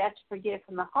said you have to forgive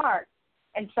from the heart.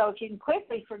 And so if you can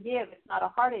quickly forgive, it's not a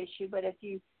hard issue. But if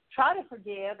you try to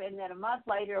forgive and then a month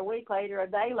later, a week later, a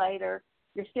day later,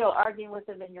 you're still arguing with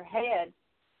them in your head,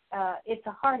 it's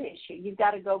a hard issue. You've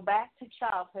got to go back to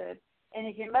childhood. And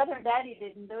if your mother and daddy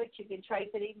didn't do it, you can trace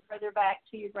it even further back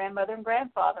to your grandmother and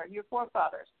grandfather and your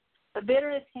forefathers. But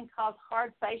bitterness can cause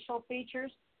hard facial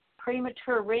features,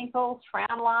 premature wrinkles,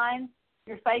 frown lines.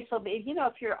 Your face will be, you know,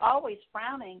 if you're always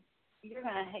frowning,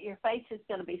 your face is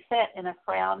going to be set in a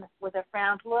frown, with a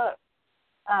frowned look.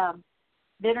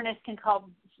 Bitterness can cause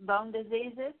bone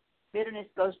diseases. Bitterness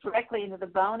goes directly into the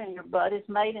bone, and your blood is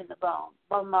made in the bone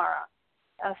marrow.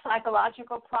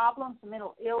 Psychological problems,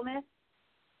 mental illness,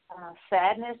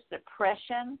 sadness,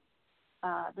 depression,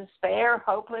 despair,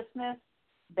 hopelessness,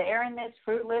 barrenness,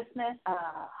 fruitlessness,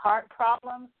 heart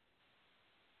problems,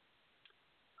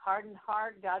 hardened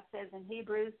heart. God says in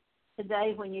Hebrews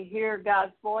today, when you hear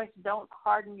God's voice, don't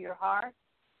harden your heart.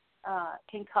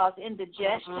 Can cause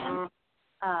indigestion.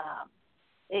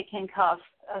 It can cause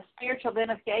spiritual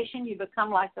identification. You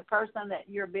become like the person that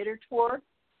you're bitter toward.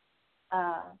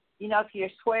 If you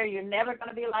swear you're never going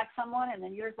to be like someone, and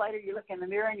then years later you look in the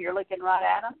mirror and you're looking right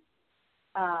at them.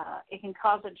 It can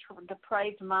cause a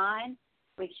depraved mind.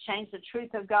 We exchange the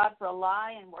truth of God for a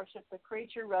lie and worship the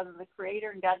creature rather than the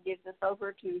Creator, and God gives us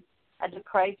over to a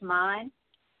depraved mind.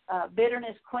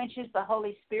 Bitterness quenches the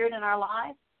Holy Spirit in our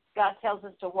life. God tells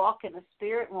us to walk in the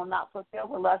Spirit and will not fulfill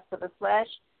the lust of the flesh.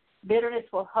 Bitterness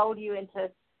will hold you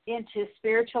into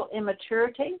spiritual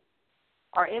immaturity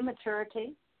or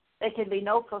immaturity. There can be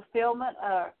no fulfillment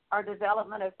or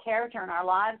development of character in our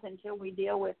lives until we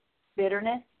deal with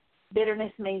bitterness.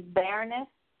 Bitterness means barrenness,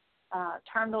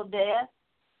 terminal death.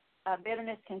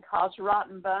 Bitterness can cause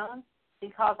rotten bones,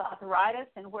 can cause arthritis,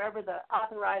 and wherever the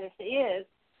arthritis is,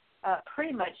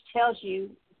 pretty much tells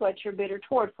you what you're bitter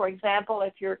toward. For example,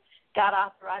 if you've got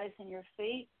arthritis in your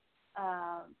feet,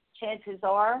 chances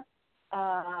are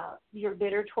you're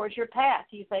bitter towards your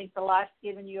past. You think the life's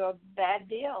given you a bad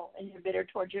deal, and you're bitter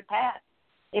towards your past.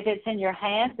 If it's in your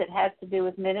hands, it has to do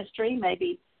with ministry.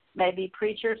 Maybe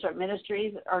preachers or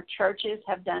ministries or churches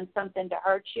have done something to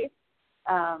hurt you.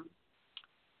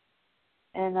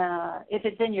 If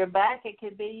it's in your back, it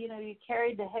could be, you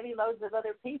carried the heavy loads of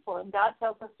other people, and God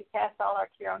tells us to cast all our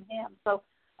care on Him. So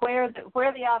where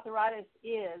the arthritis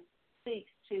is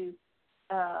speaks to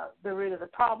the root of the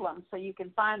problem. So you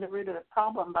can find the root of the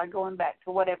problem by going back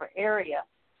to whatever area.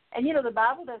 And, the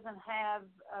Bible doesn't have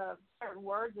certain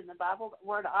words in the Bible. The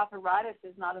word arthritis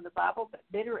is not in the Bible, but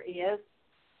bitter is.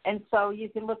 And so you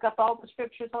can look up all the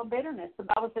scriptures on bitterness. The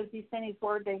Bible says He sent His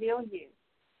word to heal you.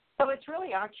 So it's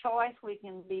really our choice. We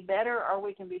can be better or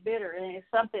we can be bitter, and it's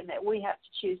something that we have to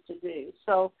choose to do.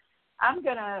 So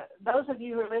those of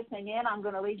you who are listening in, I'm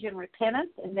going to lead you in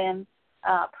repentance and then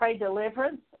pray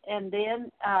deliverance. And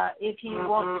then if you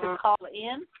want to call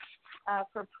in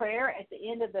for prayer at the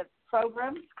end of the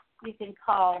program, you can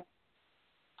call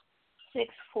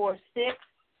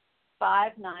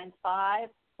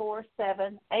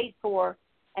 646-595-4784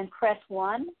 and press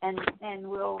 1, and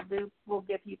we'll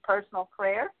give you personal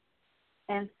prayer.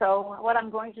 And so what I'm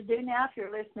going to do now, if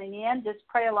you're listening in, just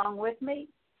pray along with me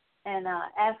and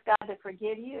ask God to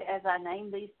forgive you as I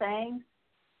name these things.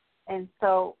 And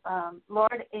so,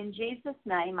 Lord, in Jesus'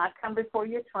 name, I come before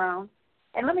your throne.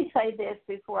 And let me say this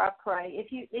before I pray.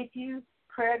 If you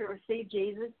pray to receive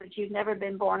Jesus, but you've never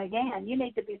been born again, you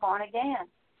need to be born again.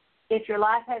 If your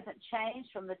life hasn't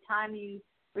changed from the time you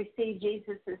received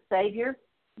Jesus as Savior,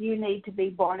 you need to be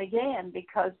born again,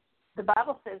 because the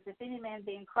Bible says, if any man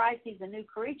be in Christ, he's a new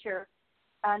creature,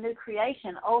 a new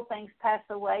creation. Old things pass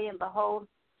away, and behold,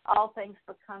 all things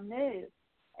become new.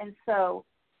 And so,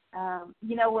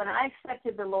 when I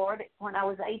accepted the Lord when I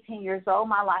was 18 years old,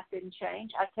 my life didn't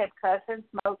change. I kept cussing,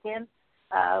 smoking,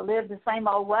 lived the same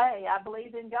old way. I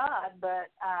believed in God, but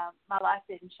my life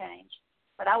didn't change.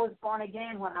 But I was born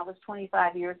again when I was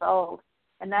 25 years old,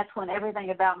 and that's when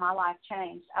everything about my life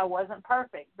changed. I wasn't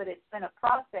perfect, but it's been a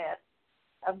process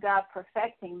of God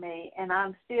perfecting me, and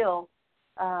I'm still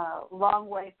a long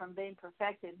way from being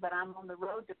perfected, but I'm on the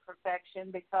road to perfection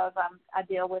because I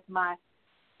deal with my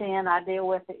sin. I deal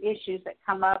with the issues that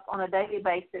come up on a daily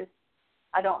basis.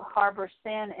 I don't harbor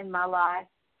sin in my life,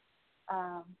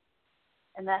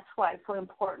 and that's why it's so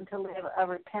important to live a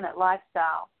repentant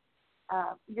lifestyle.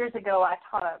 Years ago, I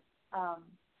taught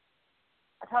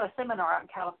a seminar out in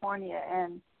California,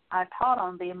 and I taught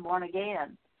on being born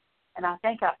again. And I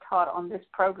think I've taught on this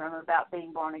program about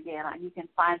being born again. You can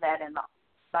find that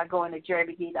by going to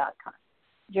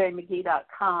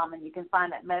jerrymcgee.com, and you can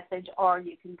find that message, or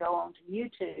you can go on to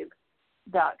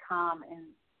youtube.com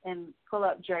and pull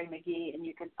up Jerry McGee, and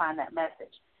you can find that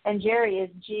message. And Jerry is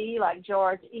G like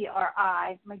George,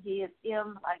 E-R-I. McGee is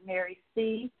M like Mary,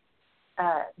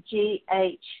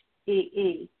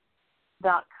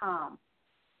 C-G-H-E-E.com.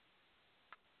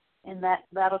 And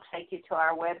that'll take you to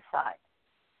our website.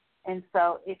 And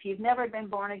so if you've never been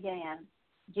born again,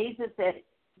 Jesus said,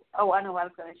 I know what I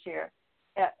was going to share.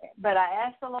 But I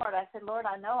asked the Lord, I said, Lord,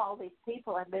 I know all these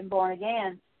people have been born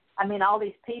again. I mean, all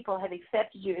these people have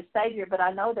accepted you as Savior, but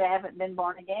I know they haven't been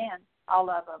born again, all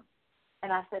of them.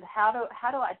 And I said, how do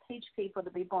I teach people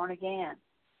to be born again?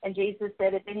 And Jesus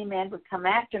said, if any man would come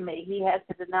after me, he has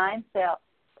to deny himself,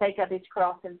 take up his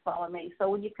cross, and follow me. So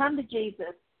when you come to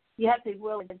Jesus, you have to be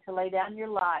willing to lay down your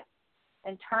life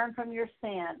and turn from your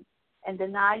sin and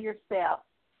deny yourself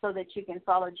so that you can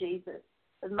follow Jesus.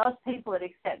 But most people that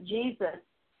accept Jesus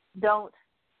don't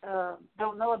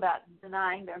know about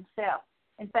denying themselves.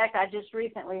 In fact, I just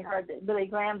recently heard that Billy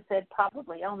Graham said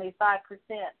probably only 5%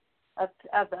 of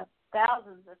the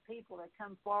thousands of people that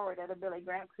come forward at a Billy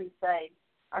Graham crusade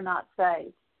are not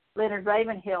saved. Leonard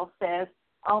Ravenhill says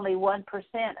only 1%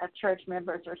 of church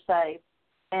members are saved.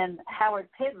 And Howard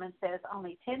Pittman says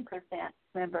only 10%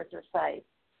 members are saved.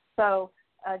 So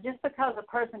just because a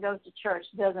person goes to church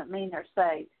doesn't mean they're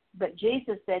saved. But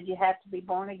Jesus said you have to be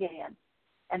born again.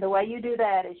 And the way you do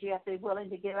that is you have to be willing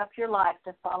to give up your life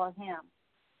to follow him.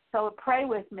 So pray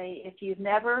with me. If you've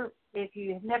never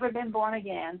been born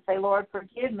again, say, Lord,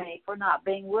 forgive me for not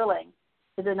being willing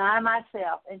to deny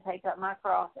myself and take up my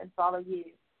cross and follow you.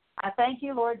 I thank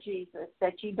you, Lord Jesus,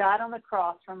 that you died on the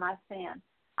cross for my sin.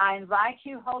 I invite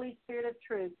you, Holy Spirit of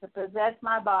truth, to possess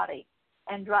my body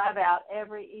and drive out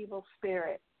every evil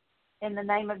spirit. In the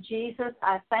name of Jesus,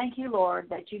 I thank you, Lord,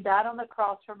 that you died on the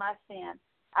cross for my sin.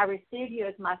 I receive you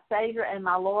as my Savior and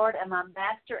my Lord and my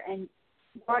Master, and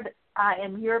Lord, I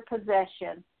am your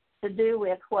possession to do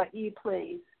with what you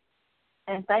please.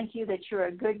 And thank you that you're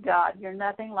a good God. You're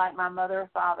nothing like my mother or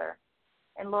father.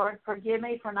 And Lord, forgive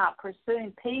me for not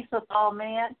pursuing peace with all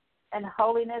men and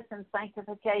holiness and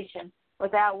sanctification,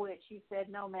 without which you said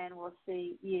no man will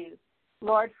see you.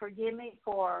 Lord, forgive me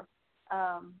for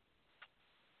the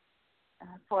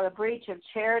breach of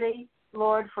charity.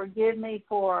 Lord, forgive me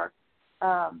for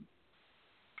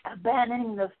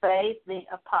abandoning the faith, the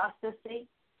apostasy.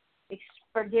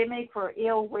 Forgive me for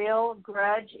ill will,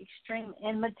 grudge, extreme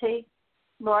enmity.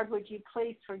 Lord, would you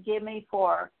please forgive me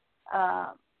for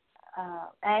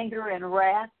anger and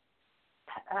wrath.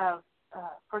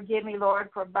 Forgive me, Lord,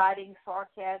 for biting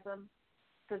sarcasm,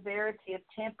 severity of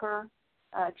temper,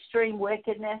 extreme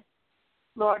wickedness.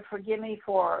 Lord, forgive me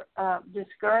for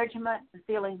discouragement and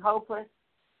feeling hopeless,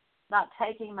 not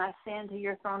taking my sin to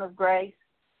your throne of grace.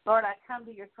 Lord, I come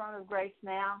to your throne of grace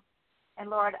now. And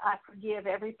Lord, I forgive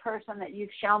every person that you've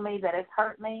shown me that has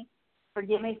hurt me.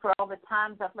 Forgive me for all the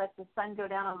times I've let the sun go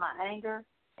down on my anger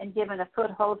and given a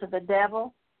foothold to the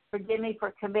devil. Forgive me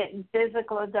for committing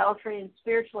physical adultery and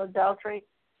spiritual adultery,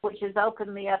 which has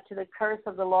opened me up to the curse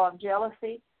of the law of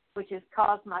jealousy, which has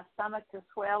caused my stomach to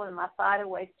swell and my thigh to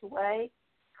waste away,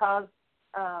 caused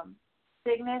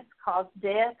sickness, caused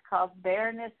death, caused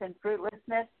barrenness and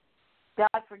fruitlessness.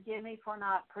 God, forgive me for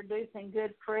not producing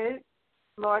good fruit.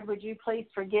 Lord, would you please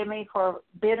forgive me for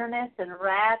bitterness and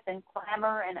wrath and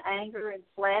clamor and anger and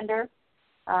slander.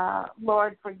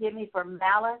 Lord, forgive me for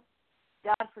malice.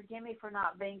 God, forgive me for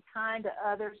not being kind to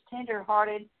others,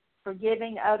 tender-hearted,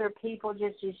 forgiving other people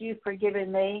just as you've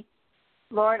forgiven me.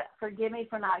 Lord, forgive me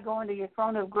for not going to your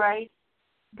throne of grace.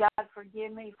 God,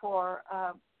 forgive me for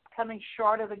coming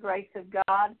short of the grace of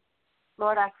God.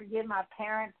 Lord, I forgive my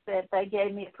parents that they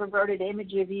gave me a perverted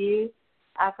image of you.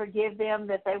 I forgive them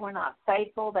that they were not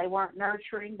faithful, they weren't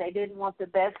nurturing, they didn't want the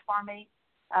best for me.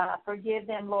 Forgive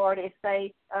them, Lord, if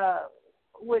they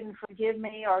wouldn't forgive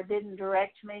me or didn't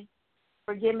direct me.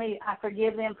 Forgive me. I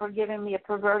forgive them for giving me a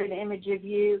perverted image of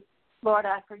you. Lord,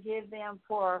 I forgive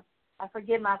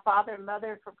my father and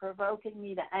mother for provoking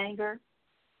me to anger.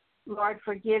 Lord,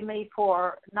 forgive me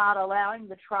for not allowing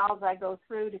the trials I go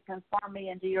through to conform me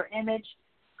into your image.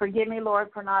 Forgive me, Lord,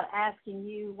 for not asking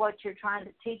you what you're trying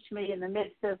to teach me in the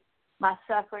midst of my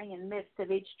suffering, in the midst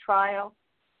of each trial.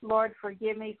 Lord,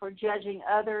 forgive me for judging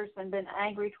others and been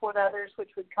angry toward others, which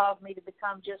would cause me to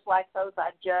become just like those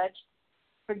I've judged.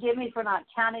 Forgive me for not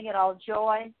counting it all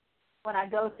joy when I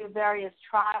go through various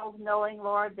trials, knowing,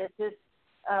 Lord, that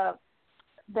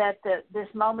this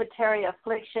momentary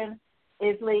affliction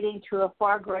is leading to a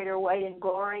far greater weight and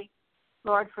glory.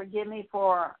 Lord, forgive me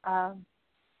for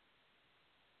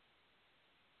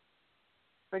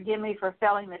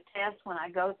failing the test when I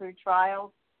go through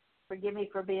trials. Forgive me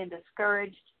for being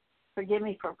discouraged. Forgive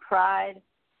me for pride.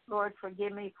 Lord,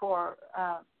 forgive me for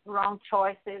wrong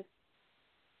choices.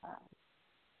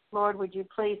 Lord, would you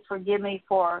please forgive me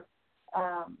for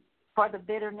the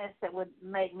bitterness that would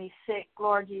make me sick.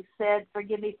 Lord, you said,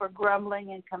 forgive me for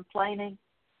grumbling and complaining.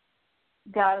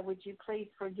 God, would you please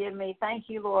forgive me? Thank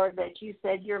you, Lord, that you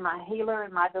said you're my healer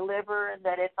and my deliverer, and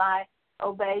that if I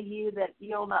obey you, that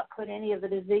you'll not put any of the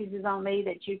diseases on me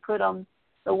that you put on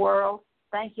the world.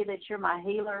 Thank you that you're my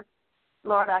healer.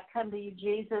 Lord, I come to you,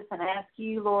 Jesus, and ask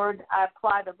you, Lord, I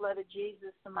apply the blood of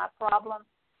Jesus to my problem.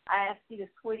 I ask you to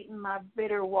sweeten my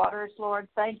bitter waters, Lord.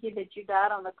 Thank you that you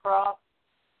died on the cross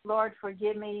Lord,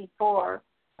 forgive me for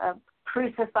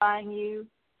crucifying you.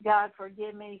 God,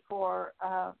 forgive me for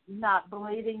not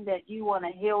believing that you want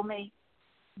to heal me.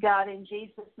 God, in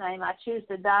Jesus' name, I choose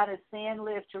to die to sin,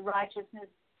 live to righteousness.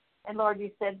 And, Lord,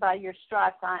 you said by your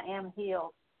stripes I am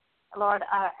healed. Lord,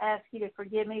 I ask you to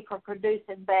forgive me for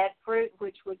producing bad fruit,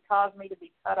 which would cause me to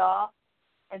be cut off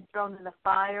and thrown in the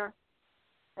fire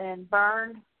and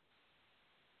burned.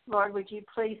 Lord, would you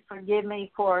please forgive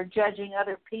me for judging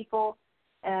other people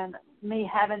and me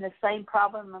having the same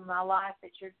problem in my life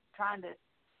that you're trying to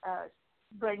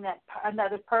bring that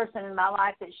another person in my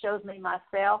life that shows me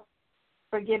myself.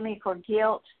 Forgive me for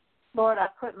guilt. Lord, I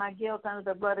put my guilt under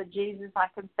the blood of Jesus. I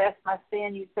confess my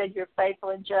sin. You said you're faithful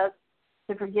and just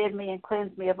to forgive me and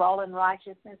cleanse me of all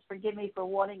unrighteousness. Forgive me for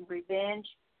wanting revenge.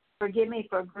 Forgive me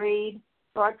for greed.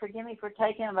 Lord, forgive me for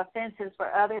taking offenses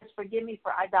for others. Forgive me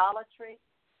for idolatry.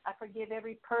 I forgive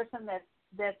every person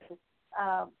that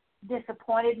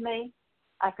disappointed me.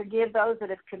 I forgive those that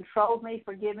have controlled me.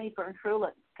 Forgive me for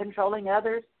controlling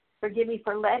others. Forgive me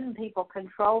for letting people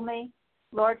control me.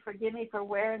 Lord, forgive me for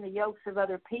wearing the yokes of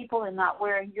other people and not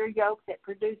wearing your yoke that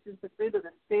produces the fruit of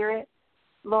the Spirit.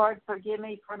 Lord, forgive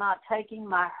me for not taking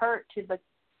my hurt to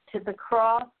the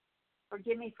cross.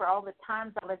 Forgive me for all the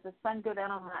times I let the sun go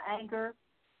down on my anger.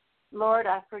 Lord,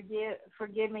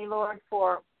 forgive me, Lord,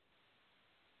 for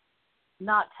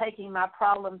not taking my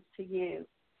problems to you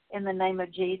in the name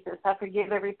of Jesus. I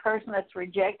forgive every person that's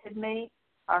rejected me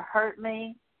or hurt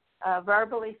me,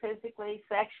 verbally, physically,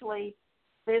 sexually,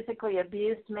 physically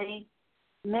abused me,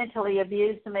 mentally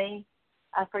abused me.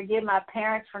 I forgive my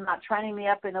parents for not training me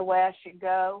up in the way I should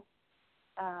go.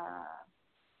 I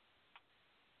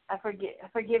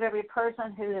forgive every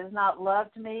person who has not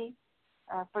loved me.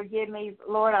 Forgive me,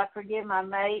 Lord. I forgive my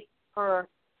mate for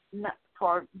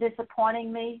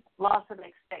disappointing me, loss of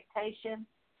expectation,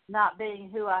 not being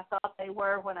who I thought they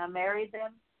were when I married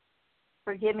them.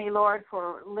 Forgive me, Lord,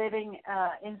 for living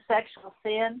in sexual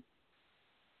sin.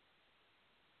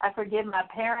 I forgive my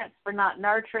parents for not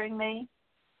nurturing me.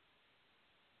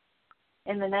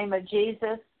 In the name of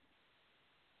Jesus,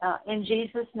 in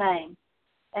Jesus' name.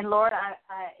 And, Lord, I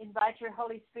invite your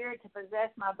Holy Spirit to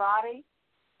possess my body.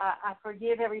 I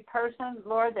forgive every person,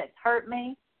 Lord, that's hurt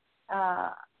me.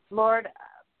 Lord,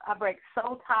 I break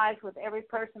soul ties with every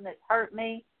person that's hurt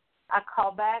me. I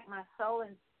call back my soul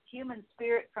and human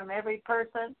spirit from every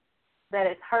person that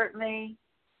has hurt me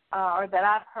or that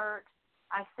I've hurt.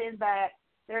 I send back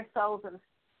their souls and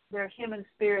their human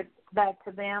spirits back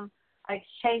to them. I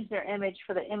exchange their image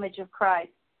for the image of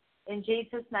Christ. In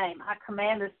Jesus' name, I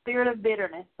command the spirit of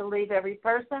bitterness to leave every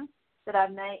person that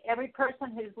I've named, every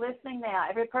person who's listening now,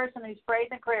 every person who's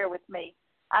prayed in prayer with me.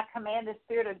 I command the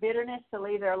spirit of bitterness to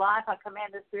leave their life. I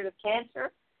command the spirit of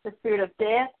cancer, the spirit of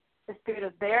death, the spirit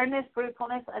of barrenness,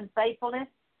 fruitfulness, unfaithfulness.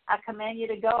 I command you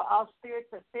to go, all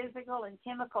spirits of physical and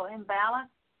chemical imbalance,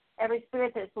 every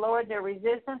spirit that's lowered their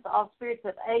resistance, all spirits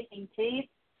of aching teeth.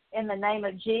 In the name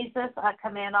of Jesus, I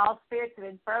command all spirits of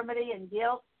infirmity and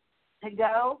guilt to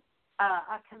go.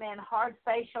 I command hard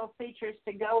facial features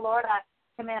to go, Lord. I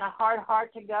command a hard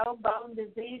heart to go. Bone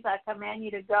disease, I command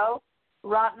you to go.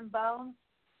 Rotten bones,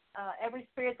 every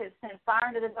spirit that sent fire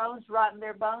into the bones, rotten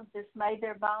their bones, dismayed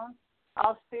their bones.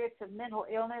 All spirits of mental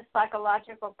illness,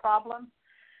 psychological problems,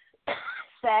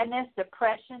 sadness,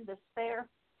 depression, despair,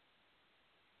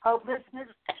 hopelessness,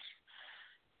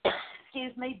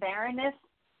 barrenness,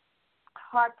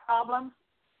 heart problems.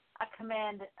 I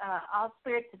command all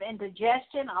spirits of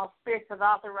indigestion, all spirits of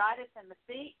arthritis in the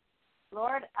feet.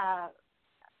 Lord,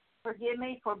 forgive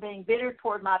me for being bitter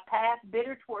toward my past,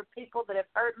 bitter toward people that have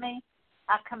hurt me.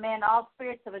 I command all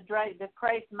spirits of a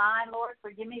depraved mind, Lord.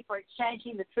 Forgive me for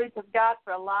exchanging the truth of God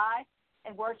for a lie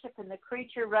and worshiping the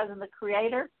creature rather than the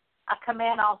Creator. I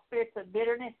command all spirits of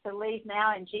bitterness to leave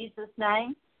now in Jesus'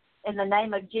 name. In the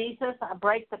name of Jesus, I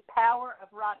break the power of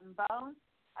rotten bones.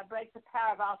 I break the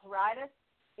power of arthritis.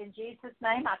 In Jesus'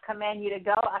 name, I command you to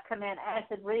go. I command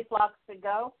acid reflux to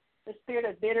go. The spirit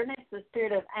of bitterness, the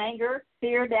spirit of anger,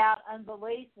 fear, doubt,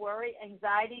 unbelief, worry,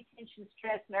 anxiety, tension,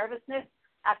 stress, nervousness,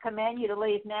 I command you to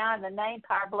leave now in the name,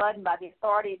 power, blood, and by the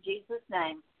authority of Jesus'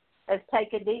 name. Let's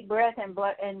take a deep breath and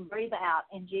breathe out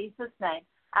in Jesus' name.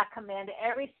 I command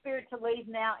every spirit to leave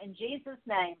now in Jesus'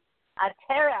 name. I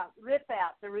tear out, rip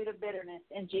out the root of bitterness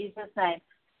in Jesus' name.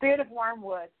 Spirit of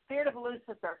wormwood, spirit of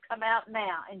Lucifer, come out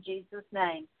now in Jesus'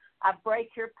 name. I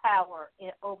break your power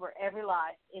over every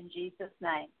life in Jesus'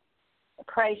 name.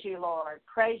 Praise you, Lord.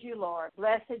 Praise you, Lord.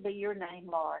 Blessed be your name,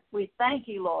 Lord. We thank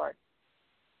you, Lord.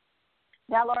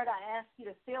 Now, Lord, I ask you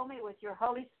to fill me with your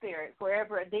Holy Spirit.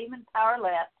 Wherever a demon power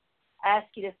left, I ask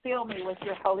you to fill me with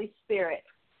your Holy Spirit.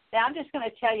 Now I'm just going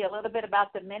to tell you a little bit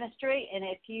about the ministry, and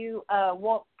if you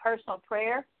want personal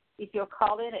prayer, if you'll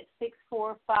call in at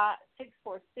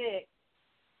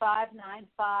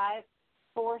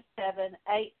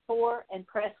 646-595-4784 and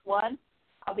press 1,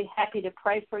 I'll be happy to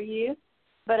pray for you.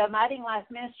 But Abiding Life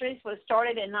Ministries was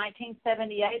started in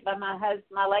 1978 by my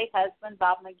late husband,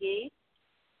 Bob McGee,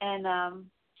 and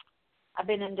I've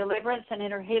been in deliverance and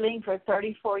inner healing for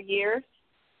 34 years.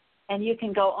 And you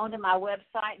can go onto my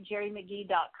website,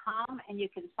 jerrymcgee.com, and you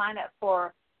can sign up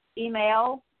for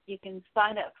email. You can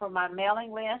sign up for my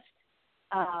mailing list.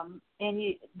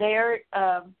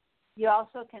 You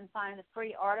also can find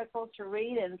free articles to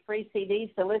read and free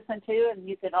CDs to listen to, and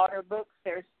you can order books.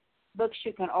 There's books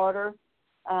you can order.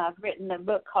 I've written a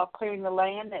book called Clearing the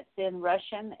Land that's in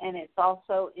Russian, and it's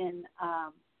also in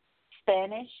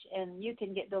Spanish, and you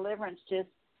can get deliverance just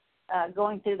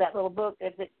going through that little book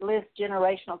as it lists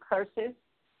generational curses.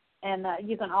 And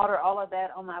you can order all of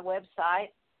that on my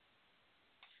website.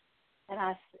 And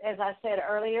as I said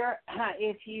earlier,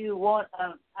 if you want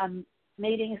a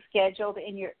meeting scheduled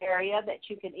in your area, that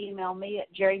you can email me at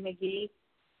jerrymcgee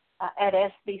at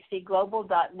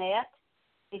sbcglobal.net.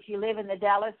 If you live in the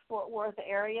Dallas-Fort Worth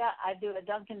area, I do a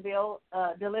Duncanville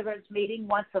deliverance meeting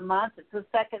once a month. It's the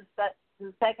second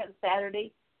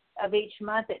Saturday of each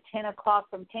month at 10 o'clock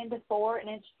from 10 to 4, and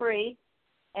it's free.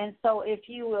 And so if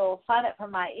you will sign up for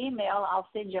my email, I'll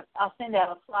send out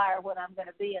a flyer when I'm going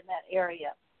to be in that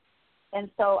area. And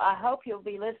so I hope you'll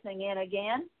be listening in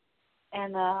again.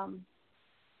 And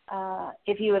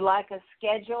if you would like a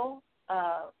schedule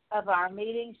of our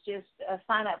meetings, just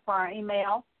sign up for our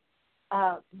email.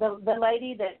 The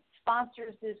lady that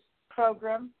sponsors this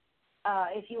program,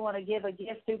 if you want to give a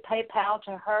gift through PayPal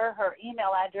to her, her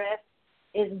email address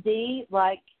is D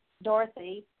like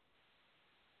Dorothy,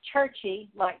 Churchy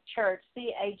like church,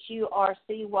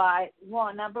 CHURCY 1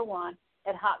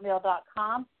 at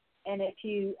hotmail.com. And if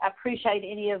you appreciate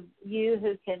any of you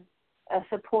who can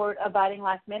support Abiding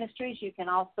Life Ministries, you can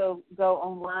also go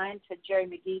online to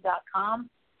jerrymcgee.com,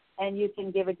 and you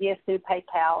can give a gift through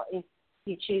PayPal if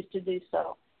you choose to do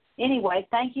so. Anyway,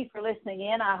 thank you for listening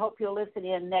in. I hope you'll listen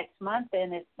in next month,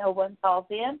 and if no one calls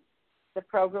in, the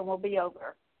program will be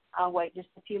over. I'll wait just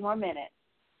a few more minutes.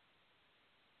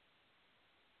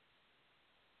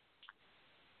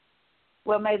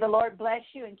 Well, may the Lord bless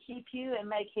you and keep you and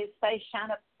make his face shine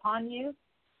upon you.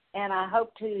 And I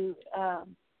hope to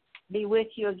be with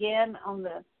you again on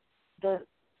the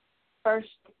third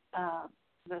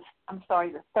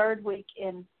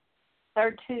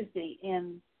Tuesday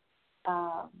in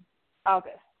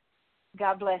August.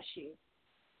 God bless you.